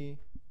owe me.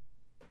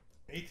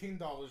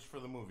 $18 for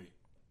the movie,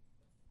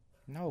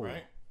 No,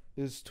 right?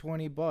 it's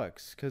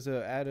 $20 because it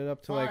added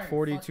up to Fine, like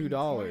 $42.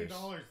 fucking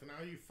 $20, and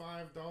now you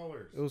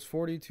 $5. It was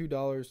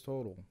 $42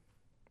 total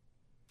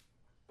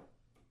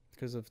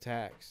because of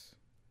tax.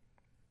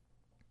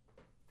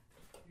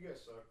 You guys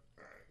suck.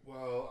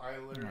 Well, I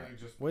literally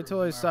just Wait proved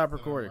till I the stop math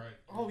that I'm recording. right.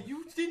 Oh,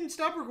 you didn't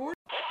stop recording?